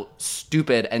how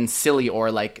stupid and silly,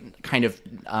 or, like, kind of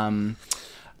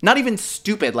not even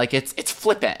stupid, like, it's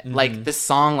flippant. Mm-hmm. Like, this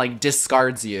song, like,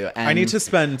 discards you. And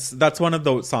that's one of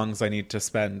those songs I need to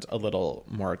spend a little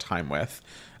more time with.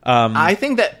 I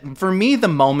think that for me, the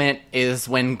moment is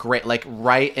when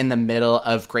right in the middle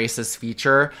of Grace's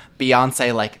feature,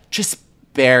 Beyonce, like, just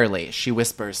barely, she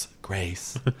whispers,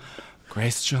 Grace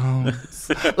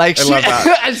Jones. Like, I love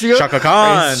that. Chaka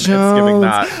Khan. It's giving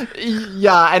that.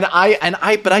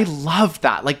 Yeah, but I love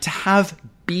that. Like, to have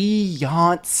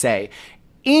Beyonce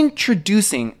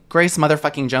introducing Grace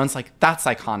motherfucking Jones, like, that's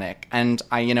iconic. And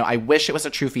I wish it was a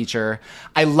true feature.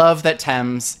 I love that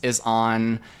Thames is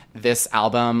on this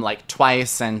album, like,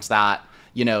 twice, and that,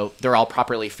 they're all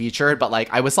properly featured. But, like,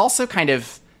 I was also kind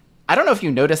of, I don't know if you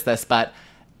noticed this, but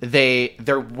they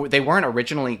weren't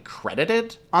originally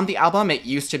credited on the album. It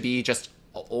used to be just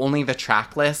only the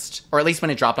track list, or at least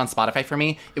when it dropped on Spotify for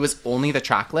me, it was only the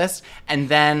track list. And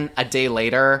then a day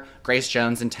later, Grace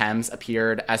Jones and Thames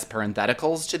appeared as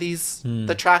parentheticals to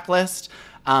the track list,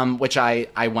 which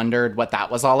I wondered what that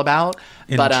was all about.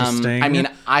 But I mean,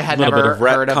 I had never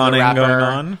heard of the rapper. Going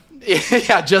on.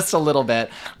 Yeah, just a little bit.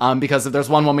 Because if there's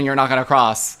one woman you're not going to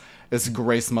cross, it's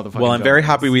Grace motherfucking Well, I'm Jones. very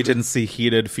happy we didn't see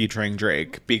Heated featuring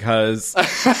Drake, because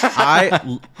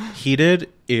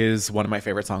Heated is one of my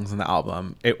favorite songs on the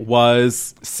album. It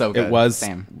was so good. It was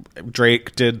Same.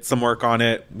 Drake did some work on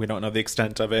it. We don't know the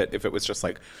extent of it, if it was just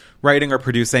like writing or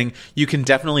producing. You can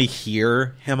definitely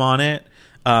hear him on it.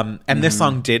 And this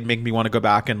song did make me want to go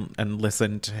back and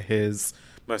listen to his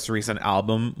most recent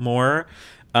album more.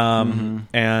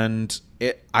 And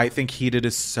I think Heated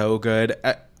is so good.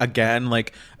 Again,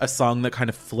 like a song that kind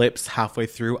of flips halfway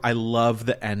through. I love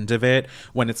the end of it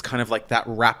when it's kind of like that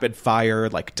rapid fire,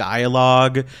 like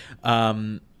dialogue.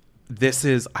 I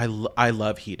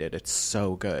love Heated. It's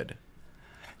so good.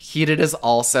 Heated is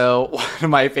also one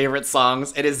of my favorite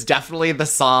songs. It is definitely the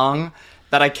song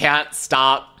that I can't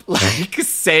stop like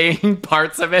saying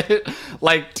parts of it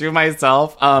like to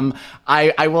myself.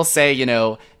 I will say, you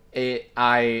know,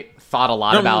 I thought a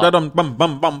lot about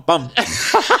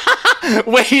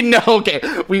Wait, no, okay.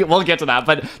 We'll get to that.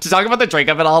 But to talk about the Drake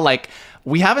of it all, like,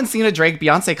 we haven't seen a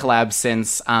Drake-Beyonce collab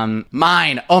since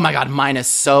Mine. Oh my god, Mine is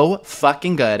so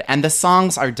fucking good. And the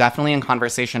songs are definitely in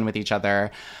conversation with each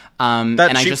other. That and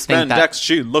I cheap just think that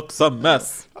she looks a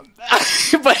mess.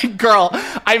 But girl,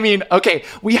 I mean, okay,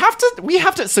 we have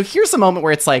to. So here's a moment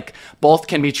where it's like both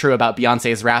can be true about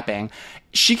Beyonce's rapping.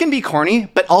 She can be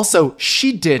corny, but also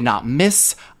she did not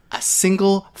miss a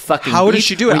single fucking How beat. did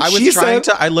she do it?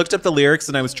 I looked up the lyrics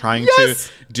and I was trying to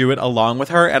do it along with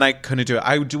her, and I couldn't do it.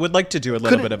 I would like to do a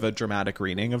little bit of a dramatic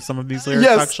reading of some of these lyrics,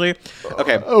 actually.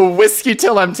 Okay. Whiskey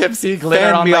till I'm tipsy, glitter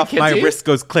Fan on me my off, kitty. my wrist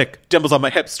goes click, dimples on my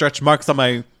hips, stretch marks on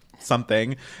my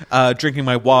something. Drinking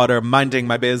my water, minding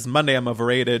my biz. Monday I'm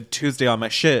overrated, Tuesday on my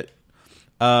shit.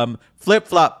 Flip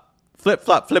flop,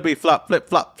 flippy flop, flip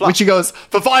flop, flop. When she goes,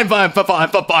 fine.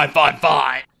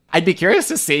 I'd be curious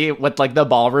to see what like the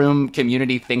ballroom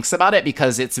community thinks about it,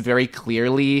 because it's very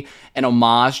clearly an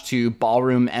homage to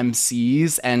ballroom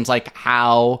MCs and like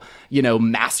how, you know,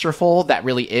 masterful that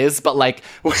really is. But like,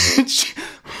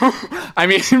 I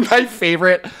mean,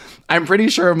 I'm pretty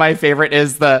sure my favorite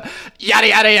is the yada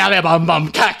yada yada bum bum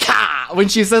kaka. When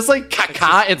she says like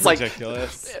kaka, it's like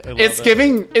ridiculous. It's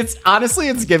giving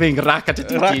rakatiti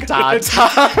ta.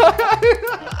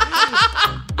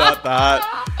 Not that.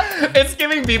 It's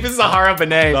giving Bibi Zahara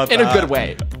Benet in a good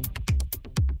way.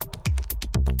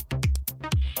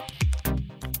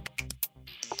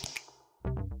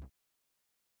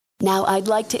 Now I'd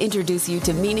like to introduce you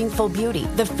to Meaningful Beauty,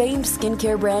 the famed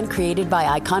skincare brand created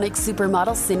by iconic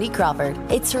supermodel Cindy Crawford.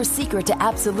 It's her secret to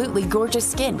absolutely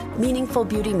gorgeous skin. Meaningful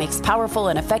Beauty makes powerful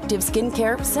and effective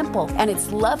skincare simple, and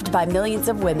it's loved by millions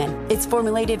of women. It's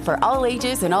formulated for all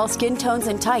ages and all skin tones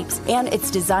and types, and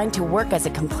it's designed to work as a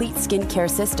complete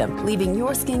skincare system, leaving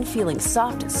your skin feeling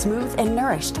soft, smooth, and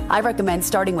nourished. I recommend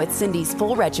starting with Cindy's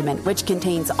full regimen, which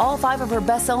contains all 5 of her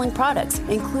best-selling products,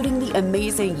 including the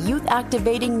amazing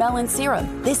youth-activating Melon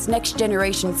Serum. This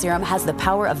next-generation serum has the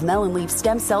power of melon leaf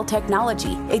stem cell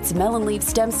technology. It's melon leaf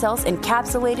stem cells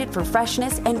encapsulated for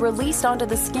freshness and released onto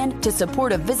the skin to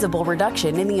support a visible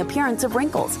reduction in the appearance of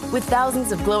wrinkles. With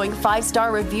thousands of glowing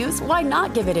 5-star reviews, why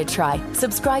not give it a try?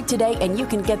 Subscribe today and you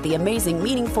can get the amazing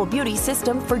Meaningful Beauty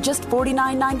system for just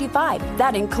 $49.95.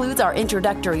 That includes our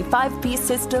introductory 5-piece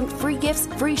system, free gifts,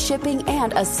 free shipping,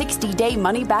 and a 60-day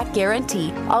money-back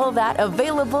guarantee. All of that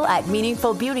available at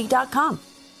meaningfulbeauty.com.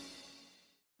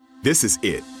 This is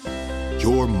it.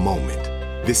 Your moment.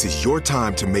 This is your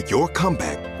time to make your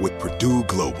comeback with Purdue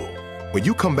Global. When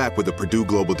you come back with a Purdue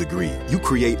Global degree, you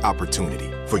create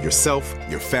opportunity for yourself,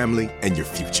 your family, and your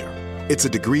future. It's a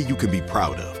degree you can be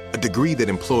proud of, a degree that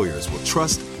employers will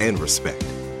trust and respect.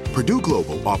 Purdue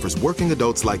Global offers working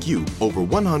adults like you over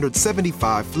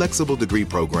 175 flexible degree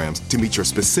programs to meet your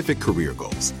specific career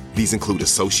goals. These include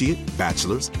associate,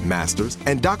 bachelor's, master's,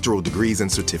 and doctoral degrees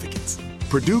and certificates.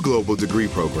 Purdue Global degree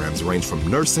programs range from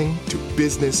nursing to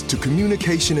business to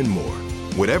communication and more.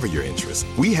 Whatever your interest,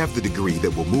 we have the degree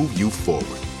that will move you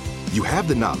forward. You have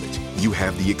the knowledge, you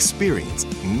have the experience.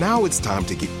 Now it's time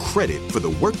to get credit for the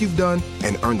work you've done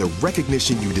and earn the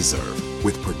recognition you deserve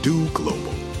with Purdue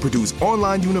Global, Purdue's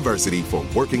online university for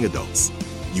working adults.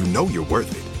 You know you're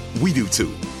worth it. We do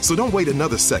too. So don't wait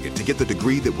another second to get the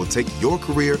degree that will take your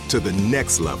career to the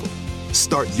next level.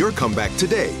 Start your comeback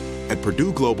today at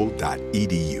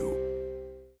purdueglobal.edu.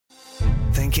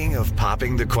 Thinking of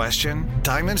popping the question?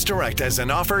 Diamonds Direct has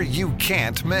an offer you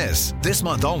can't miss. This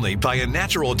month only, buy a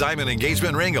natural diamond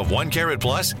engagement ring of 1 carat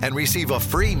plus and receive a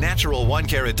free natural 1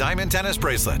 carat diamond tennis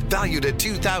bracelet valued at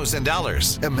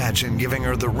 $2,000. Imagine giving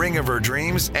her the ring of her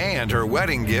dreams and her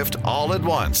wedding gift all at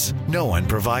once. No one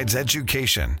provides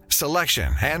education,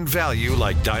 selection, and value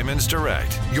like Diamonds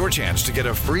Direct. Your chance to get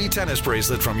a free tennis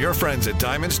bracelet from your friends at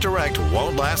Diamonds Direct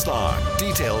won't last long.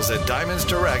 Details at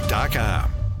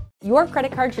diamondsdirect.com. Your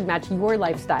credit card should match your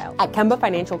lifestyle. At Kemba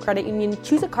Financial Credit Union,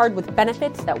 choose a card with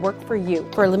benefits that work for you.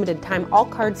 For a limited time, all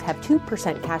cards have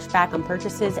 2% cash back on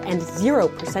purchases and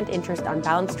 0% interest on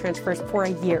balance transfers for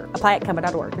a year. Apply at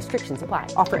Kemba.org. Restrictions apply.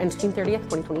 Offer ends June 30th,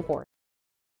 2024.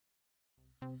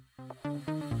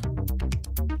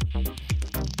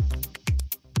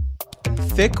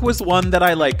 Thick was one that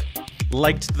I liked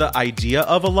the idea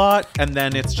of a lot, and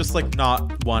then it's just like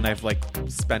not one I've like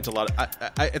spent a lot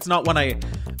of, it's not one I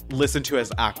listen to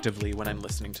as actively when I'm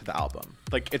listening to the album.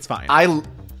 Like, it's fine.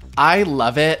 I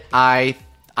love it. I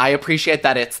appreciate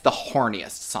that it's the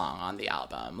horniest song on the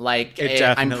album. Like,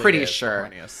 I'm pretty sure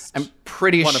it's the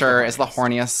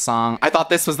horniest song. I thought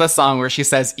this was the song where she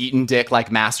says eating dick like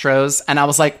Mastro's, and I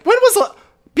was like,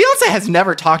 Beyonce has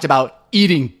never talked about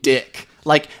eating dick.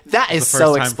 Like, that is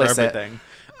so explicit.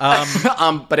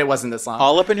 But it wasn't this song.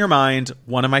 All Up in Your Mind,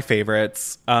 one of my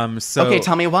favorites. Okay,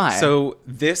 tell me why. So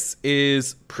this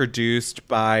is produced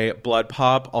by Blood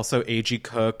Pop, also A.G.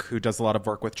 Cook, who does a lot of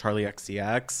work with Charlie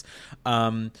XCX.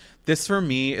 This for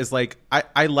me is like,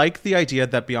 I like the idea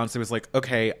that Beyonce was like,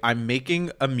 okay, I'm making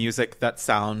a music that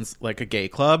sounds like a gay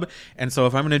club. And so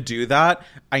if I'm going to do that,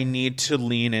 I need to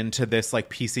lean into this like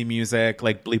PC music,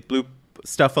 like bleep bloop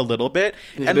stuff a little bit.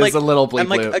 And like a little bleep, and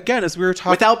like bloop. Again, as we were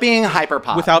talking, without being hyper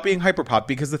pop,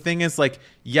 because the thing is, like,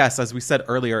 yes, as we said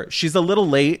earlier, she's a little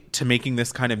late to making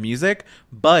this kind of music,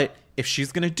 but if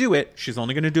she's gonna do it, she's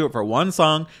only gonna do it for one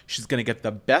song. She's gonna get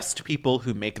the best people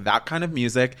who make that kind of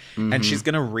music, and she's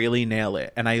gonna really nail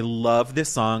it. And I love this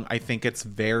song. I think it's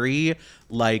very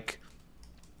like,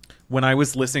 when I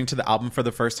was listening to the album for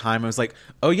the first time, I was like,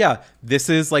 oh yeah, this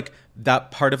is like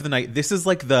that part of the night. This is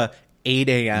like the 8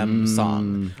 a.m.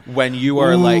 song when you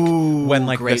are when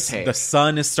the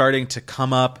sun is starting to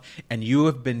come up and you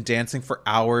have been dancing for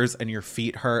hours and your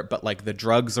feet hurt, but like the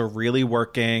drugs are really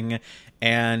working,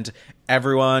 and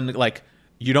everyone, like,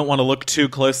 you don't want to look too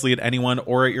closely at anyone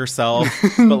or at yourself,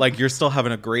 but like you're still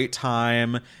having a great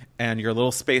time and you're a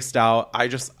little spaced out. I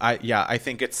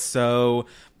think it's so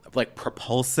like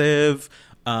propulsive,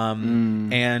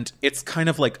 and it's kind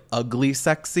of like ugly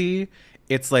sexy.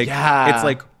 It's like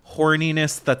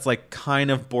horniness that's like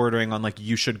kind of bordering on like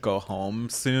you should go home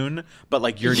soon, but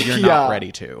like you're not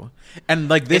ready to. And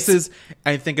like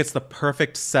I think it's the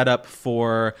perfect setup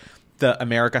for the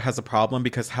America Has a Problem,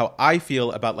 because how I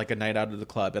feel about like a night out of the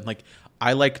club, and like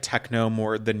I like techno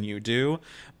more than you do,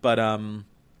 but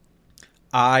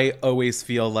I always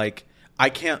feel like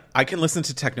I can listen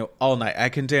to techno all night. I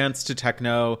can dance to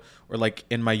techno, or like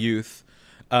in my youth,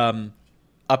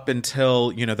 up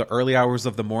until, you know, the early hours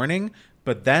of the morning.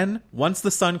 But then once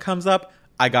the sun comes up,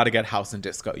 I got to get house and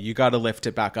disco. You got to lift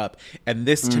it back up. And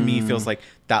this to me feels like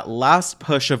that last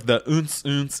push of the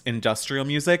oons industrial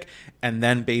music. And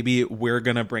then, baby, we're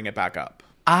going to bring it back up.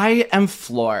 I am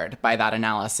floored by that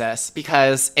analysis,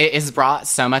 because it has brought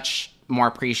so much more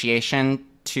appreciation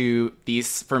to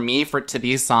these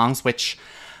songs, which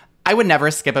I would never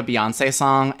skip a Beyonce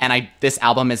song, and this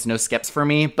album is no skips for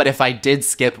me, but if I did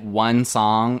skip one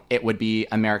song, it would be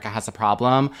America Has a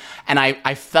Problem. And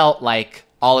I felt like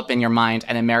All Up in Your Mind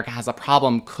and America Has a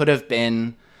Problem could have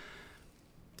been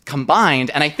combined,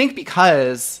 and I think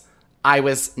because I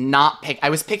was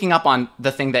picking up on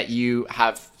the thing that you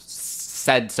have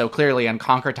said so clearly and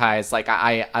concretized, like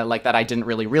I like that I didn't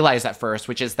really realize at first,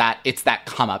 which is that it's that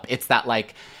come up, it's that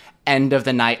like end of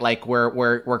the night, like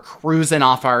we're cruising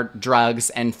off our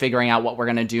drugs and figuring out what we're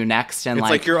gonna do next, and it's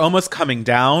like you're almost coming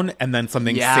down and then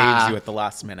something saves you at the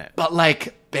last minute. But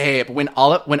like, babe, when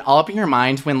all up in your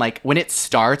mind, when it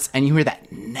starts and you hear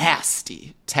that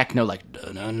nasty techno, like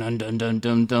dun dun dun dun dun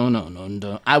dun dun dun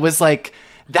dun, I was like,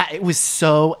 that it was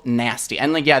so nasty.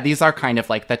 And like, yeah, these are kind of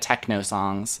like the techno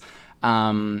songs.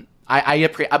 But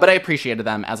I appreciated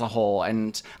them as a whole,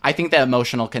 and I think the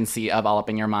emotional conceit of All Up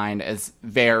in Your Mind is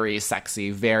very sexy,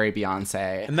 very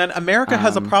Beyonce. And then America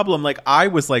Has a Problem, like, I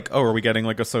was like, oh, are we getting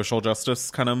like a social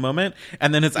justice kind of moment?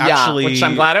 And then it's actually... which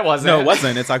I'm glad it wasn't. No, it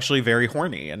wasn't. It's actually very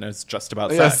horny, and it's just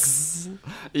about sex.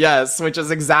 Yes, which is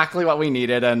exactly what we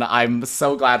needed, and I'm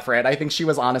so glad for it. I think she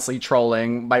was honestly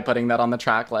trolling by putting that on the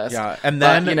track list. Yeah, and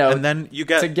then you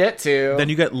get... Then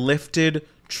you get lifted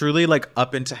truly like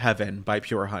up into heaven by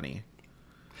Pure Honey.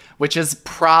 which is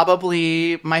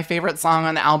probably my favorite song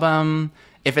on the album,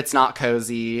 if it's not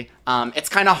Cozy. It's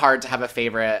kind of hard to have a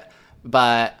favorite,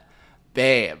 but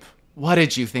babe, what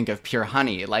did you think of Pure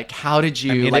Honey? Like, how did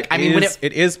you...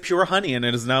 It is Pure Honey, and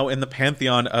it is now in the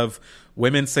pantheon of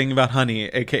women singing about honey,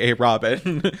 a.k.a.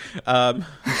 Robin.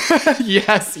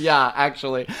 Yes, yeah,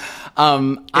 actually.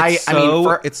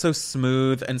 It's so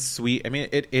smooth and sweet. I mean,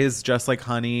 it is just like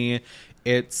honey.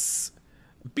 It's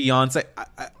Beyonce.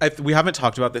 We haven't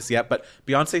talked about this yet, but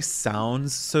Beyonce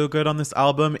sounds so good on this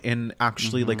album in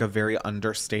actually like a very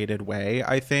understated way,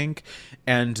 I think.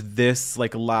 And this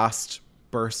like last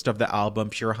burst of the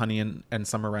album, Pure Honey and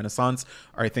Summer Renaissance,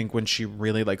 are I think when she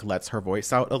really like lets her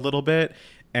voice out a little bit.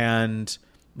 And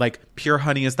like Pure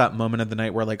Honey is that moment of the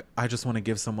night where like I just want to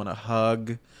give someone a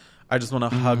hug. I just want to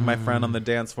hug my friend on the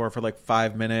dance floor for like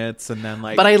 5 minutes, and then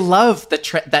like... But I love that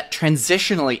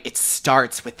transitionally it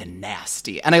starts with the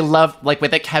nasty. And I love like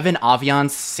with a Kevin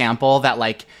Aviance sample that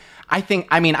like... I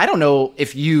don't know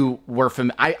if you were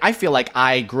from... I feel like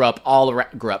I grew up.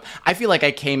 I feel like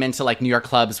I came into like New York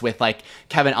clubs with like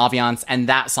Kevin Aviance and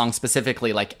that song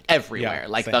specifically like everywhere. Yeah,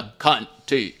 like same. the cunt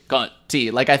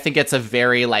tea. Like I think it's a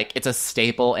very like... It's a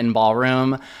staple in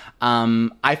ballroom.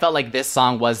 I felt like this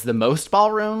song was the most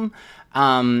ballroom.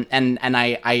 And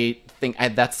I think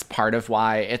that's part of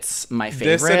why it's my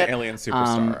favorite. This and Alien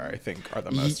Superstar, I think, are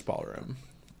the most ballroom.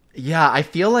 Yeah, I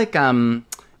feel like,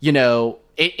 you know...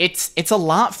 It's a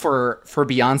lot for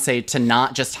Beyonce to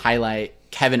not just highlight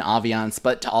Kevin Aviance,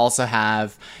 but to also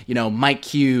have, you know, Mike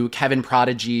Q, Kevin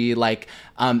Prodigy, like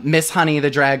Miss Honey,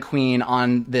 the drag queen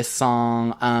on this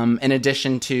song, in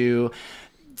addition to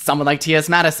someone like T.S.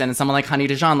 Madison and someone like Honey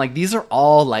Dijon. Like, these are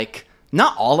all, like,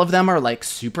 not all of them are, like,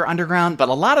 super underground, but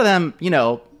a lot of them, you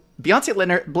know,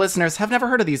 Beyonce listeners have never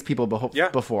heard of these people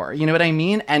before. You know what I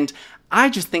mean? And I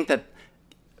just think that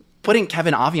putting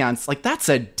Kevin Aviance, like, that's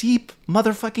a deep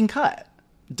motherfucking cut.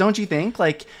 Don't you think?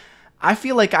 Like, I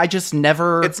feel like I just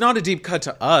never... It's not a deep cut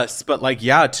to us, but, like,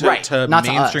 yeah, to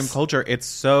mainstream culture, it's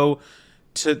so...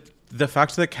 To the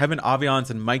fact that Kevin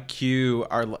Aviance and Mike Q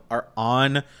are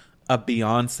on a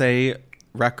Beyonce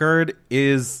record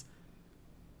is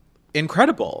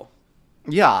incredible.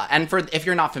 Yeah, and if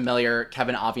you're not familiar,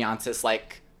 Kevin Aviance is,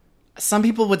 like... Some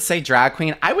people would say drag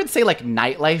queen. I would say, like,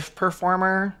 nightlife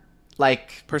performer.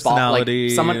 Like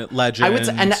personality, legend. I would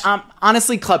say, and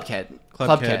honestly, Club Kid,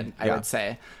 I would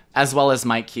say, as well as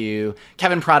Mike Q.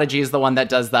 Kevin Prodigy is the one that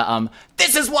does the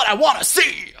 "This is what I want to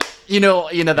see." You know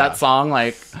that song,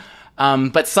 like.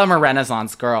 But Summer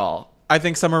Renaissance Girl. I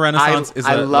think Summer Renaissance is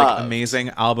a like amazing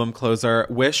album closer.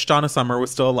 Wish Donna Summer was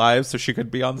still alive so she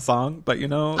could be on the song, but you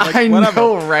know, like, I whatever.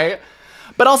 know, right?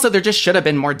 But also, there just should have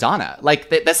been more Donna. Like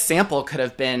the sample could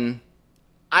have been.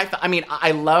 I mean,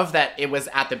 I love that it was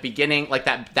at the beginning, like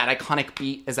that iconic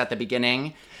beat is at the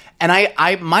beginning. And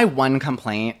I my one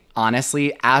complaint,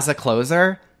 honestly, as a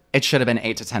closer, it should have been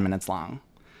 8 to 10 minutes long.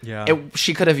 Yeah.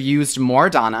 She could have used more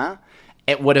Donna.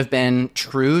 It would have been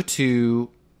true to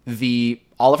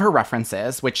all of her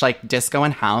references, which like disco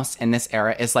and house in this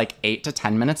era is like 8 to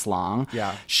 10 minutes long.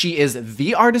 Yeah. She is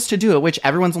the artist to do it, which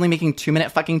everyone's only making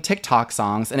 2-minute fucking TikTok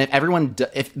songs. And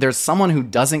if there's someone who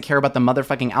doesn't care about the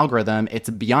motherfucking algorithm, it's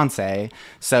Beyonce.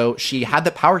 So she had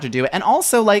the power to do it. And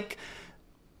also like,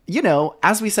 you know,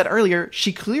 as we said earlier,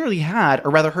 she clearly had,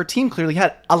 or rather her team clearly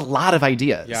had a lot of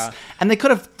ideas. Yeah. And they could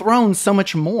have thrown so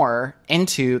much more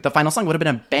into the final song. Would have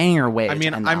been a banger way to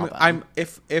end the album.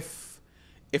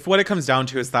 If what it comes down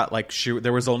to is that like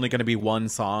there was only going to be one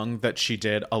song that she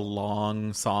did a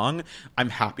long song, I'm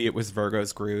happy it was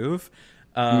Virgo's Groove,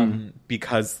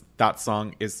 because that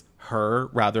song is her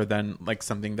rather than like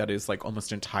something that is like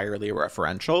almost entirely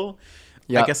referential.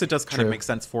 Yep, I guess it does kind of make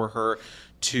sense for her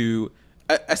to,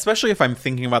 especially if I'm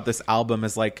thinking about this album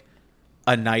as like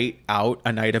a night out,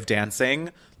 a night of dancing.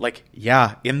 Like,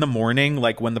 yeah, in the morning,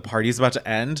 like when the party's about to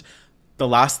end, the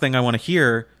last thing I want to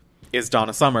hear is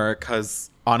Donna Summer, because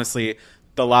honestly,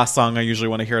 the last song I usually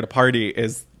want to hear at a party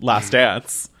is Last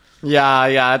Dance.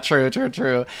 Yeah,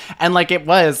 true. And like it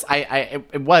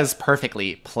was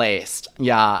perfectly placed.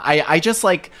 Yeah, I just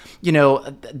like, you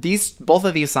know, both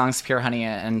of these songs, Pure Honey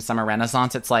and Summer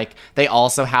Renaissance, it's like they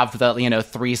also have the, you know,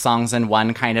 3 songs in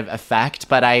one kind of effect.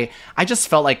 But I just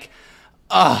felt like,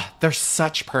 they're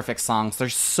such perfect songs. They're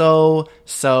so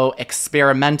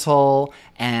experimental,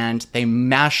 and they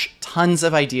mash tons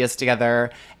of ideas together.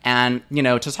 And, you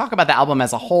know, to talk about the album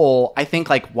as a whole, I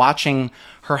think like watching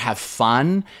her have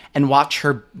fun and watch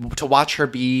her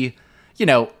be, you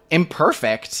know,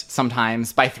 imperfect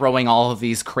sometimes by throwing all of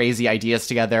these crazy ideas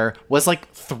together was like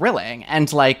thrilling.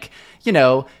 And like, you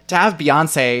know, to have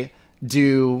Beyonce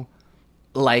do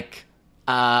like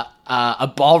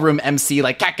a ballroom MC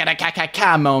like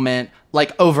ka moment,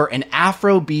 like over an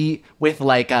Afro beat with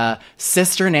like a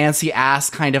Sister Nancy ass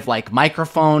kind of like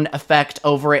microphone effect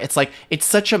over it. It's like, it's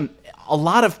such a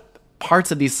lot of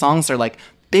parts of these songs are like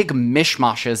big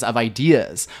mishmashes of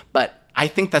ideas, but I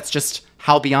think that's just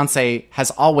how Beyonce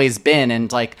has always been.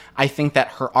 And like, I think that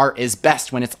her art is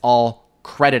best when it's all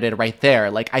credited right there.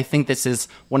 Like, I think this is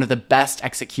one of the best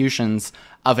executions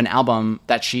of an album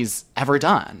that she's ever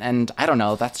done. And I don't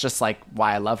know, that's just like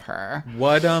why I love her.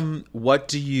 What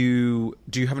do you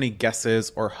have any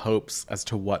guesses or hopes as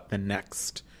to what the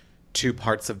next two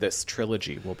parts of this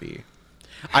trilogy will be?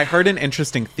 I heard an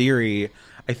interesting theory.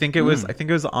 I think it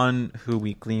was on Who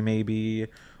Weekly maybe,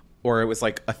 or it was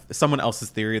like someone else's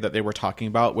theory that they were talking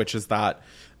about, which is that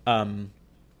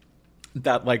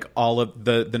that like all of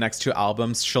the next two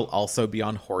albums she'll also be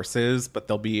on horses, but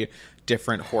they'll be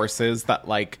different horses that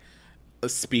like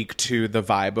speak to the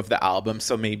vibe of the album.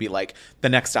 So maybe like the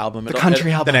next album,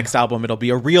 the next album it'll be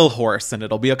a real horse and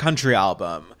it'll be a country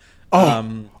album.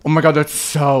 Oh my god, that's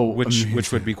so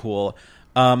which would be cool.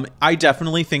 I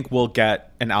definitely think we'll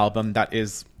get an album that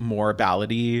is more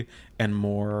ballady and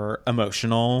more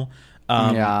emotional.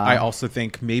 I also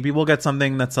think maybe we'll get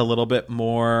something that's a little bit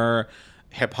more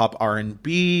hip-hop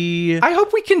R&B. I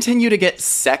hope we continue to get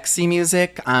sexy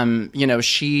music. You know,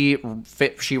 she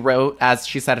wrote, as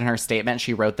she said in her statement,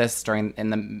 she wrote this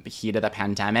in the heat of the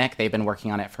pandemic. They've been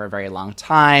working on it for a very long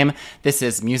time. This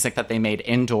is music that they made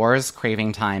indoors,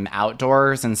 craving time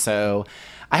outdoors. And so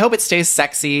I hope it stays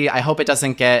sexy. I hope it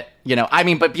doesn't get,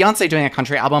 but Beyonce doing a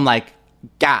country album, like,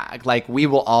 gag. Like, we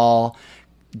will all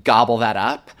gobble that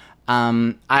up.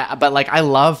 I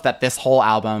love that this whole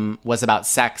album was about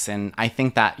sex, and I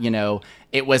think that,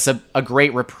 it was a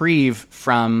great reprieve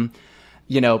from,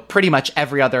 pretty much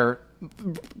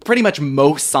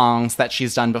most songs that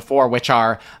she's done before, which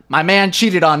are, my man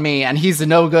cheated on me, and he's a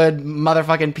no good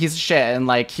motherfucking piece of shit, and,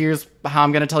 like, here's how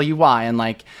I'm gonna tell you why, and,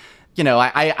 like,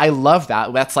 I love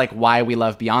that. That's, like, why we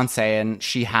love Beyonce, and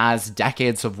she has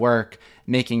decades of work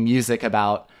making music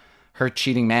about her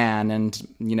cheating man and,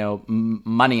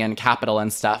 money and capital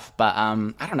and stuff. But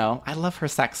I don't know. I love her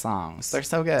sex songs. They're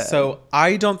so good. So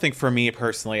I don't think, for me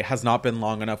personally, it has not been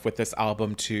long enough with this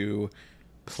album to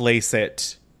place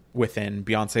it within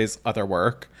Beyonce's other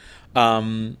work.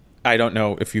 I don't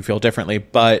know if you feel differently,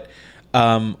 but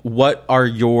what are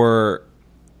your...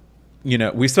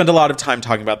 we spend a lot of time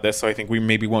talking about this, so I think we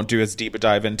maybe won't do as deep a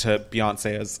dive into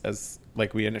Beyonce as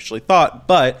like we initially thought.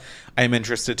 But I'm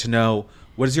interested to know,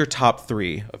 what is your top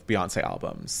 3 of Beyonce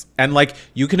albums? And like,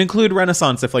 you can include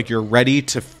Renaissance if like you're ready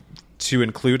to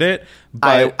include it.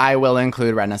 But I will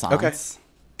include Renaissance. Okay.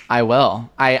 I will.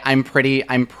 I'm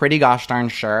pretty gosh darn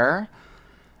sure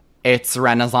it's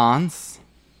Renaissance.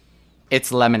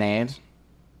 It's Lemonade.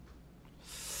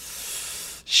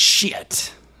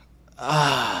 Shit.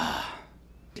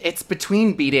 It's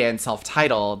between B-Day and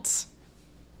Self-Titled.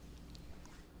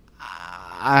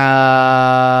 I'm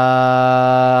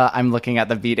looking at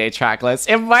the B-Day track list.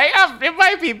 It might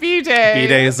be B-Day.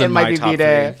 B-Day is in my top 3.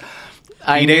 B-Day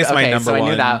is my number one. I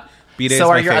knew that. B-Day is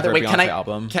my favorite Beyonce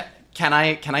album. Can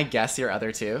I guess your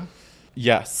other 2?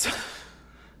 Yes.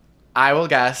 I will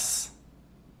guess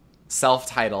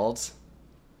Self-Titled.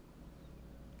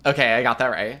 Okay, I got that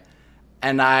right.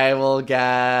 And I will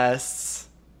guess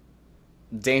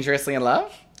Dangerously in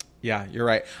Love? Yeah, you're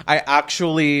right. I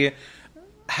actually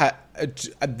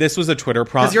this was a Twitter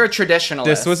prompt. Because you're a traditionalist.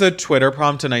 This was a Twitter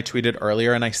prompt, and I tweeted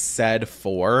earlier, and I said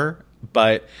 4,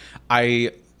 but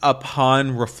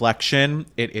upon reflection,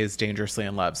 it is Dangerously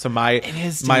in Love. So my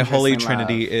holy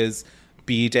trinity is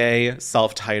B-Day,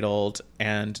 Self-Titled,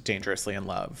 and Dangerously in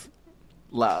Love.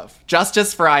 Love.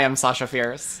 Justice for I Am Sasha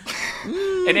Fierce.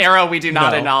 An era we do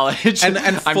not acknowledge. And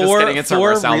I'm four, just kidding. It's her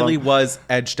four worst album. really was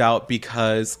edged out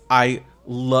because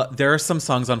there are some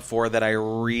songs on 4 that I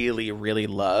really, really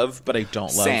love, but I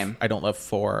don't love. Same. I don't love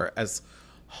 4 as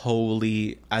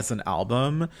wholly as an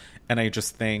album, and I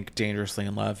just think Dangerously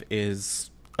in Love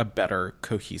is a better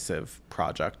cohesive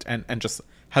project and just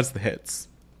has the hits.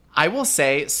 I will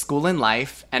say School in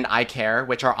Life and I Care,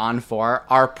 which are on 4,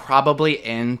 are probably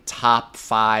in top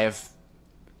 5,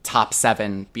 top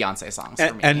 7 Beyonce songs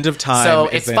for me. End of Time so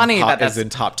it's funny that that's in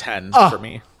top 10 for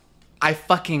me. I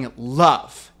fucking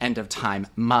love End of Time.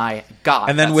 My God.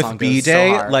 And then with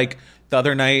B-Day, so like the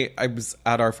other night I was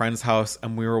at our friend's house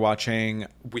and we were watching,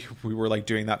 we were like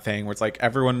doing that thing where it's like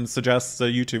everyone suggests a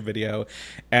YouTube video.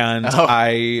 And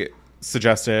I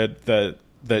suggested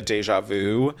the Deja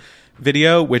Vu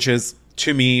video, which is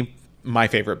to me my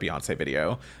favorite Beyonce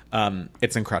video.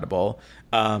 It's incredible.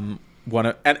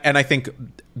 and I think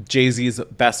Jay-Z's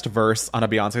best verse on a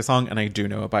Beyonce song, and I do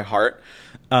know it by heart.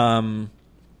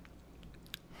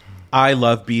 I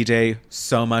love B-Day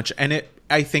so much, and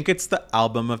I think it's the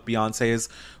album of Beyonce's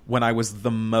when I was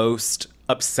the most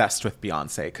obsessed with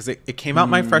Beyonce, because it came out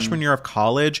my freshman year of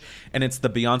college, and it's the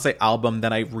Beyonce album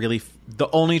that I really, the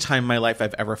only time in my life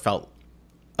I've ever felt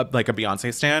like a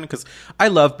Beyonce stan, because I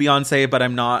love Beyonce, but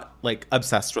I'm not like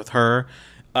obsessed with her.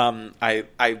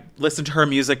 I listen to her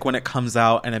music when it comes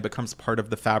out, and it becomes part of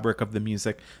the fabric of the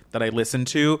music that I listen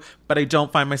to, but I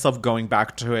don't find myself going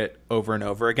back to it over and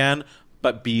over again.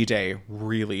 But B-Day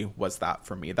really was that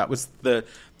for me. That was the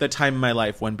time in my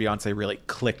life when Beyonce really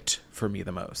clicked for me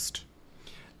the most.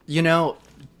 You know,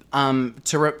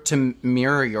 to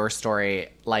mirror your story,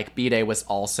 like B-Day was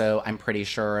also, I'm pretty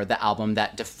sure, the album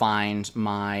that defined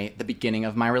the beginning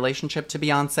of my relationship to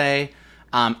Beyonce.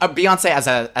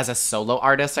 Beyonce as a solo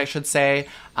artist, I should say.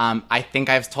 I think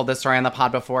I've told this story on the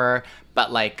pod before,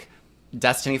 but like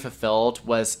Destiny Fulfilled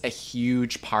was a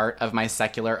huge part of my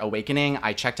secular awakening.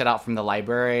 I checked it out from the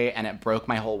library, and it broke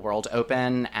my whole world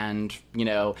open. And, you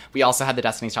know, we also had the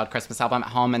Destiny's Child Christmas album at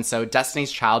home. And so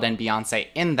Destiny's Child and Beyonce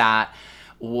in that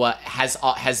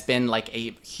has been like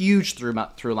a huge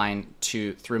through line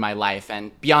through my life.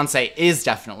 And Beyonce is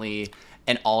definitely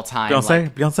an all-time...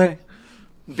 Beyonce?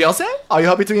 Beyonce? Are you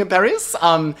happy to be in Paris?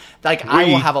 I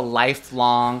will have a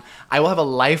lifelong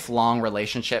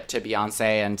relationship to Beyonce,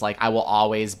 and like I will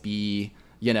always be,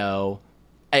 you know,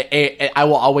 I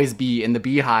will always be in the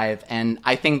Beehive. And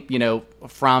I think, you know,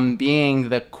 from being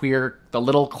the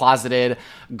little closeted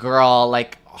girl,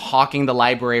 like hawking the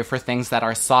library for things that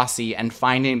are saucy, and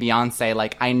finding Beyonce,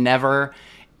 like I never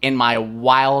in my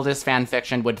wildest fan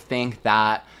fiction would think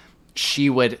that she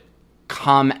would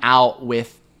come out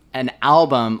with an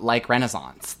album like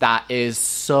Renaissance that is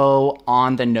so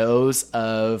on the nose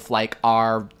of like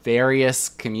our various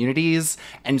communities,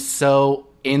 and so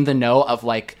in the know of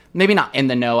like, maybe not in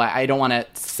the know, I don't want to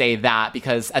say that,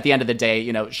 because at the end of the day,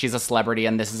 you know, she's a celebrity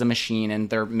and this is a machine and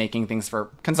they're making things for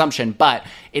consumption, but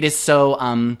it is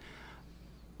so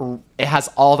it has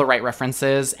all the right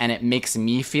references, and it makes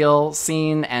me feel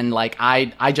seen. And like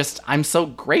I'm so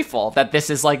grateful that this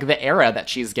is like the era that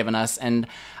she's given us. And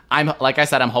like I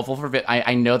said, I'm hopeful for,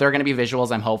 I know there are going to be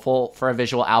visuals. I'm hopeful for a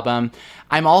visual album.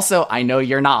 I'm also, I know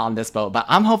you're not on this boat, but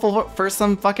I'm hopeful for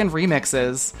some fucking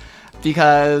remixes,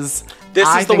 because this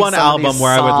is the one album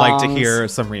where I would like to hear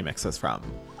some remixes from.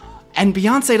 And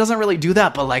Beyonce doesn't really do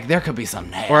that, but like there could be some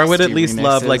nasty, or I would at least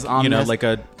love like, you know, this. like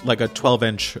a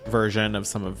 12-inch version of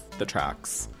some of the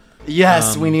tracks.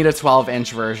 Yes, we need a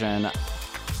 12-inch version.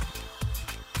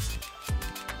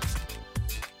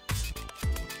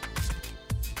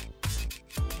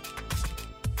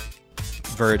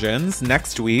 Virgins,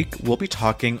 next week we'll be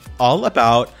talking all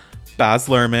about Baz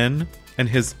Luhrmann and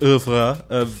his oeuvre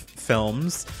of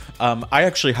films. I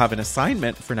actually have an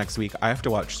assignment for next week. I have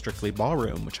to watch Strictly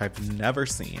Ballroom, which I've never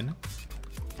seen.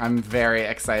 I'm very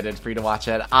excited for you to watch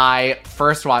it. I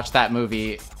first watched that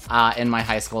movie in my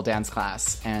high school dance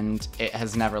class, and it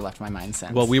has never left my mind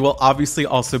since. Well, we will obviously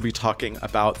also be talking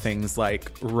about things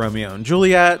like Romeo and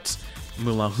Juliet,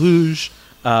 Moulin Rouge.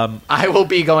 I will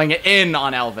be going in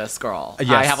on Elvis, girl. Yes,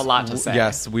 I have a lot to say.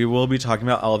 Yes, we will be talking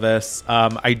about Elvis.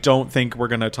 I don't think we're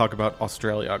going to talk about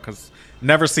Australia, because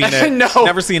never seen it. No.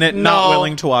 Never seen it. Not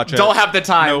willing to watch it. Don't have the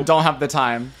time. Nope. Don't have the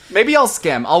time. Maybe I'll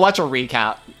skim. I'll watch a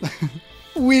recap.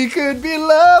 We could be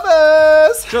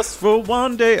lovers. Just for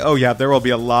one day. Oh yeah, there will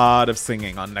be a lot of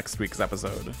singing on next week's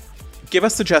episode. Give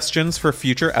us suggestions for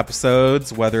future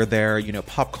episodes, whether they're, you know,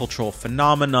 pop cultural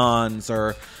phenomenons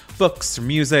or books,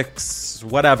 musics,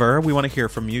 whatever. We want to hear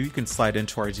from you. You can slide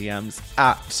into our DMs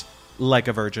at Like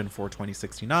a Virgin for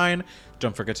 2069.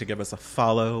 Don't forget to give us a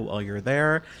follow while you're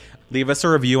there. Leave us a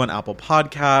review on Apple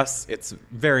Podcasts. It's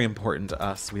very important to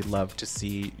us. We love to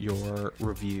see your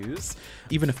reviews,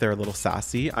 even if they're a little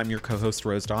sassy. I'm your co-host,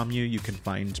 Rose Domu. You can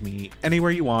find me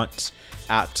anywhere you want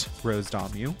at Rose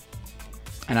Domu.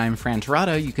 And I'm Fran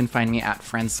Tirado. You can find me at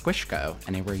Fran Squishco,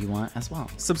 anywhere you want as well.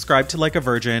 Subscribe to Like a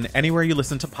Virgin anywhere you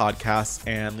listen to podcasts,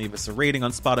 and leave us a rating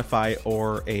on Spotify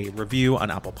or a review on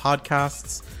Apple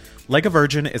Podcasts. Like a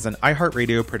Virgin is an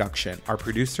iHeartRadio production. Our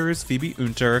producer is Phoebe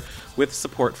Unter, with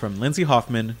support from Lindsay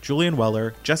Hoffman, Julian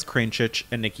Weller, Jess Kranchich,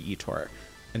 and Nikki Etor.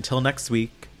 Until next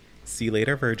week, see you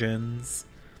later, virgins.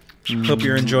 Hope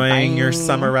you're enjoying your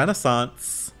summer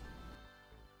renaissance.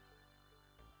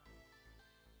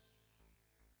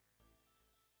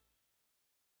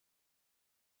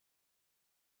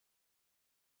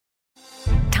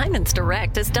 Time to Diamonds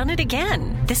Direct has done it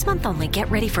again. This month only, get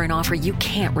ready for an offer you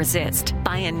can't resist.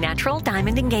 Buy a natural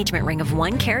diamond engagement ring of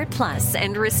 1 carat plus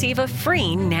and receive a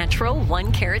free natural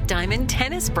 1 carat diamond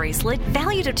tennis bracelet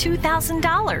valued at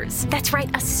 $2,000. That's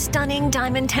right, a stunning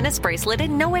diamond tennis bracelet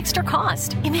at no extra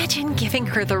cost. Imagine giving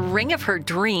her the ring of her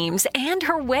dreams and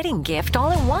her wedding gift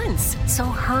all at once. So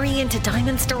hurry into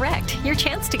Diamonds Direct. Your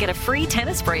chance to get a free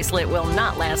tennis bracelet will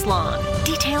not last long.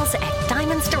 Details at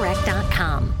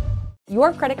diamondsdirect.com.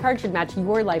 Your credit card should match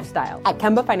your lifestyle. At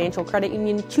Kemba Financial Credit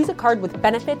Union, choose a card with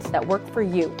benefits that work for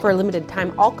you. For a limited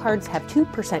time, all cards have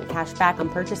 2% cash back on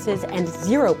purchases and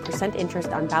 0% interest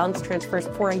on balance transfers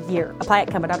for a year. Apply at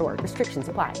Kemba.org. Restrictions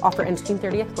apply. Offer ends June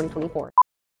 30th, 2024.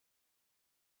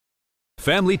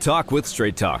 Family Talk with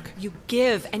Straight Talk. You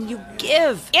give and you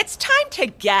give. It's time to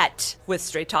get with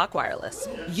Straight Talk Wireless.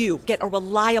 You get a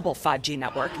reliable 5G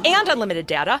network and unlimited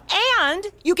data, and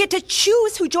you get to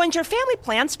choose who joins your family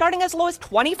plan starting as low as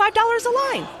 $25 a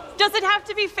line. Does it have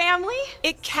to be family?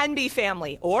 It can be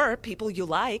family or people you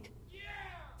like.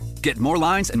 Get more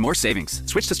lines and more savings.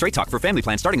 Switch to Straight Talk for family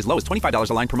plan starting as low as $25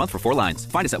 a line per month for 4 lines.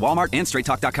 Find us at Walmart and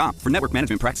straighttalk.com. For network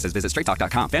management practices, visit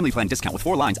straighttalk.com. Family plan discount with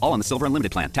 4 lines, all on the Silver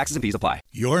Unlimited plan. Taxes and fees apply.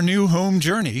 Your new home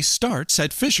journey starts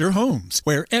at Fisher Homes,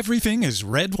 where everything is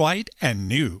red, white, and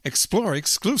new. Explore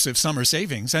exclusive summer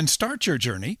savings and start your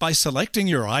journey by selecting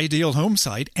your ideal home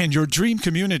site and your dream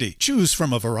community. Choose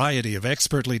from a variety of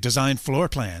expertly designed floor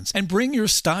plans and bring your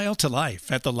style to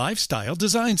life at the Lifestyle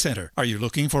Design Center. Are you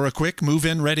looking for a quick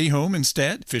move-in ready home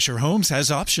instead? Fisher Homes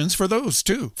has options for those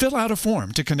too. Fill out a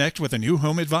form to connect with a new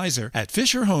home advisor at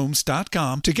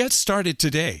fisherhomes.com to get started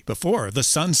today before the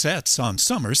sun sets on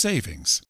summer savings.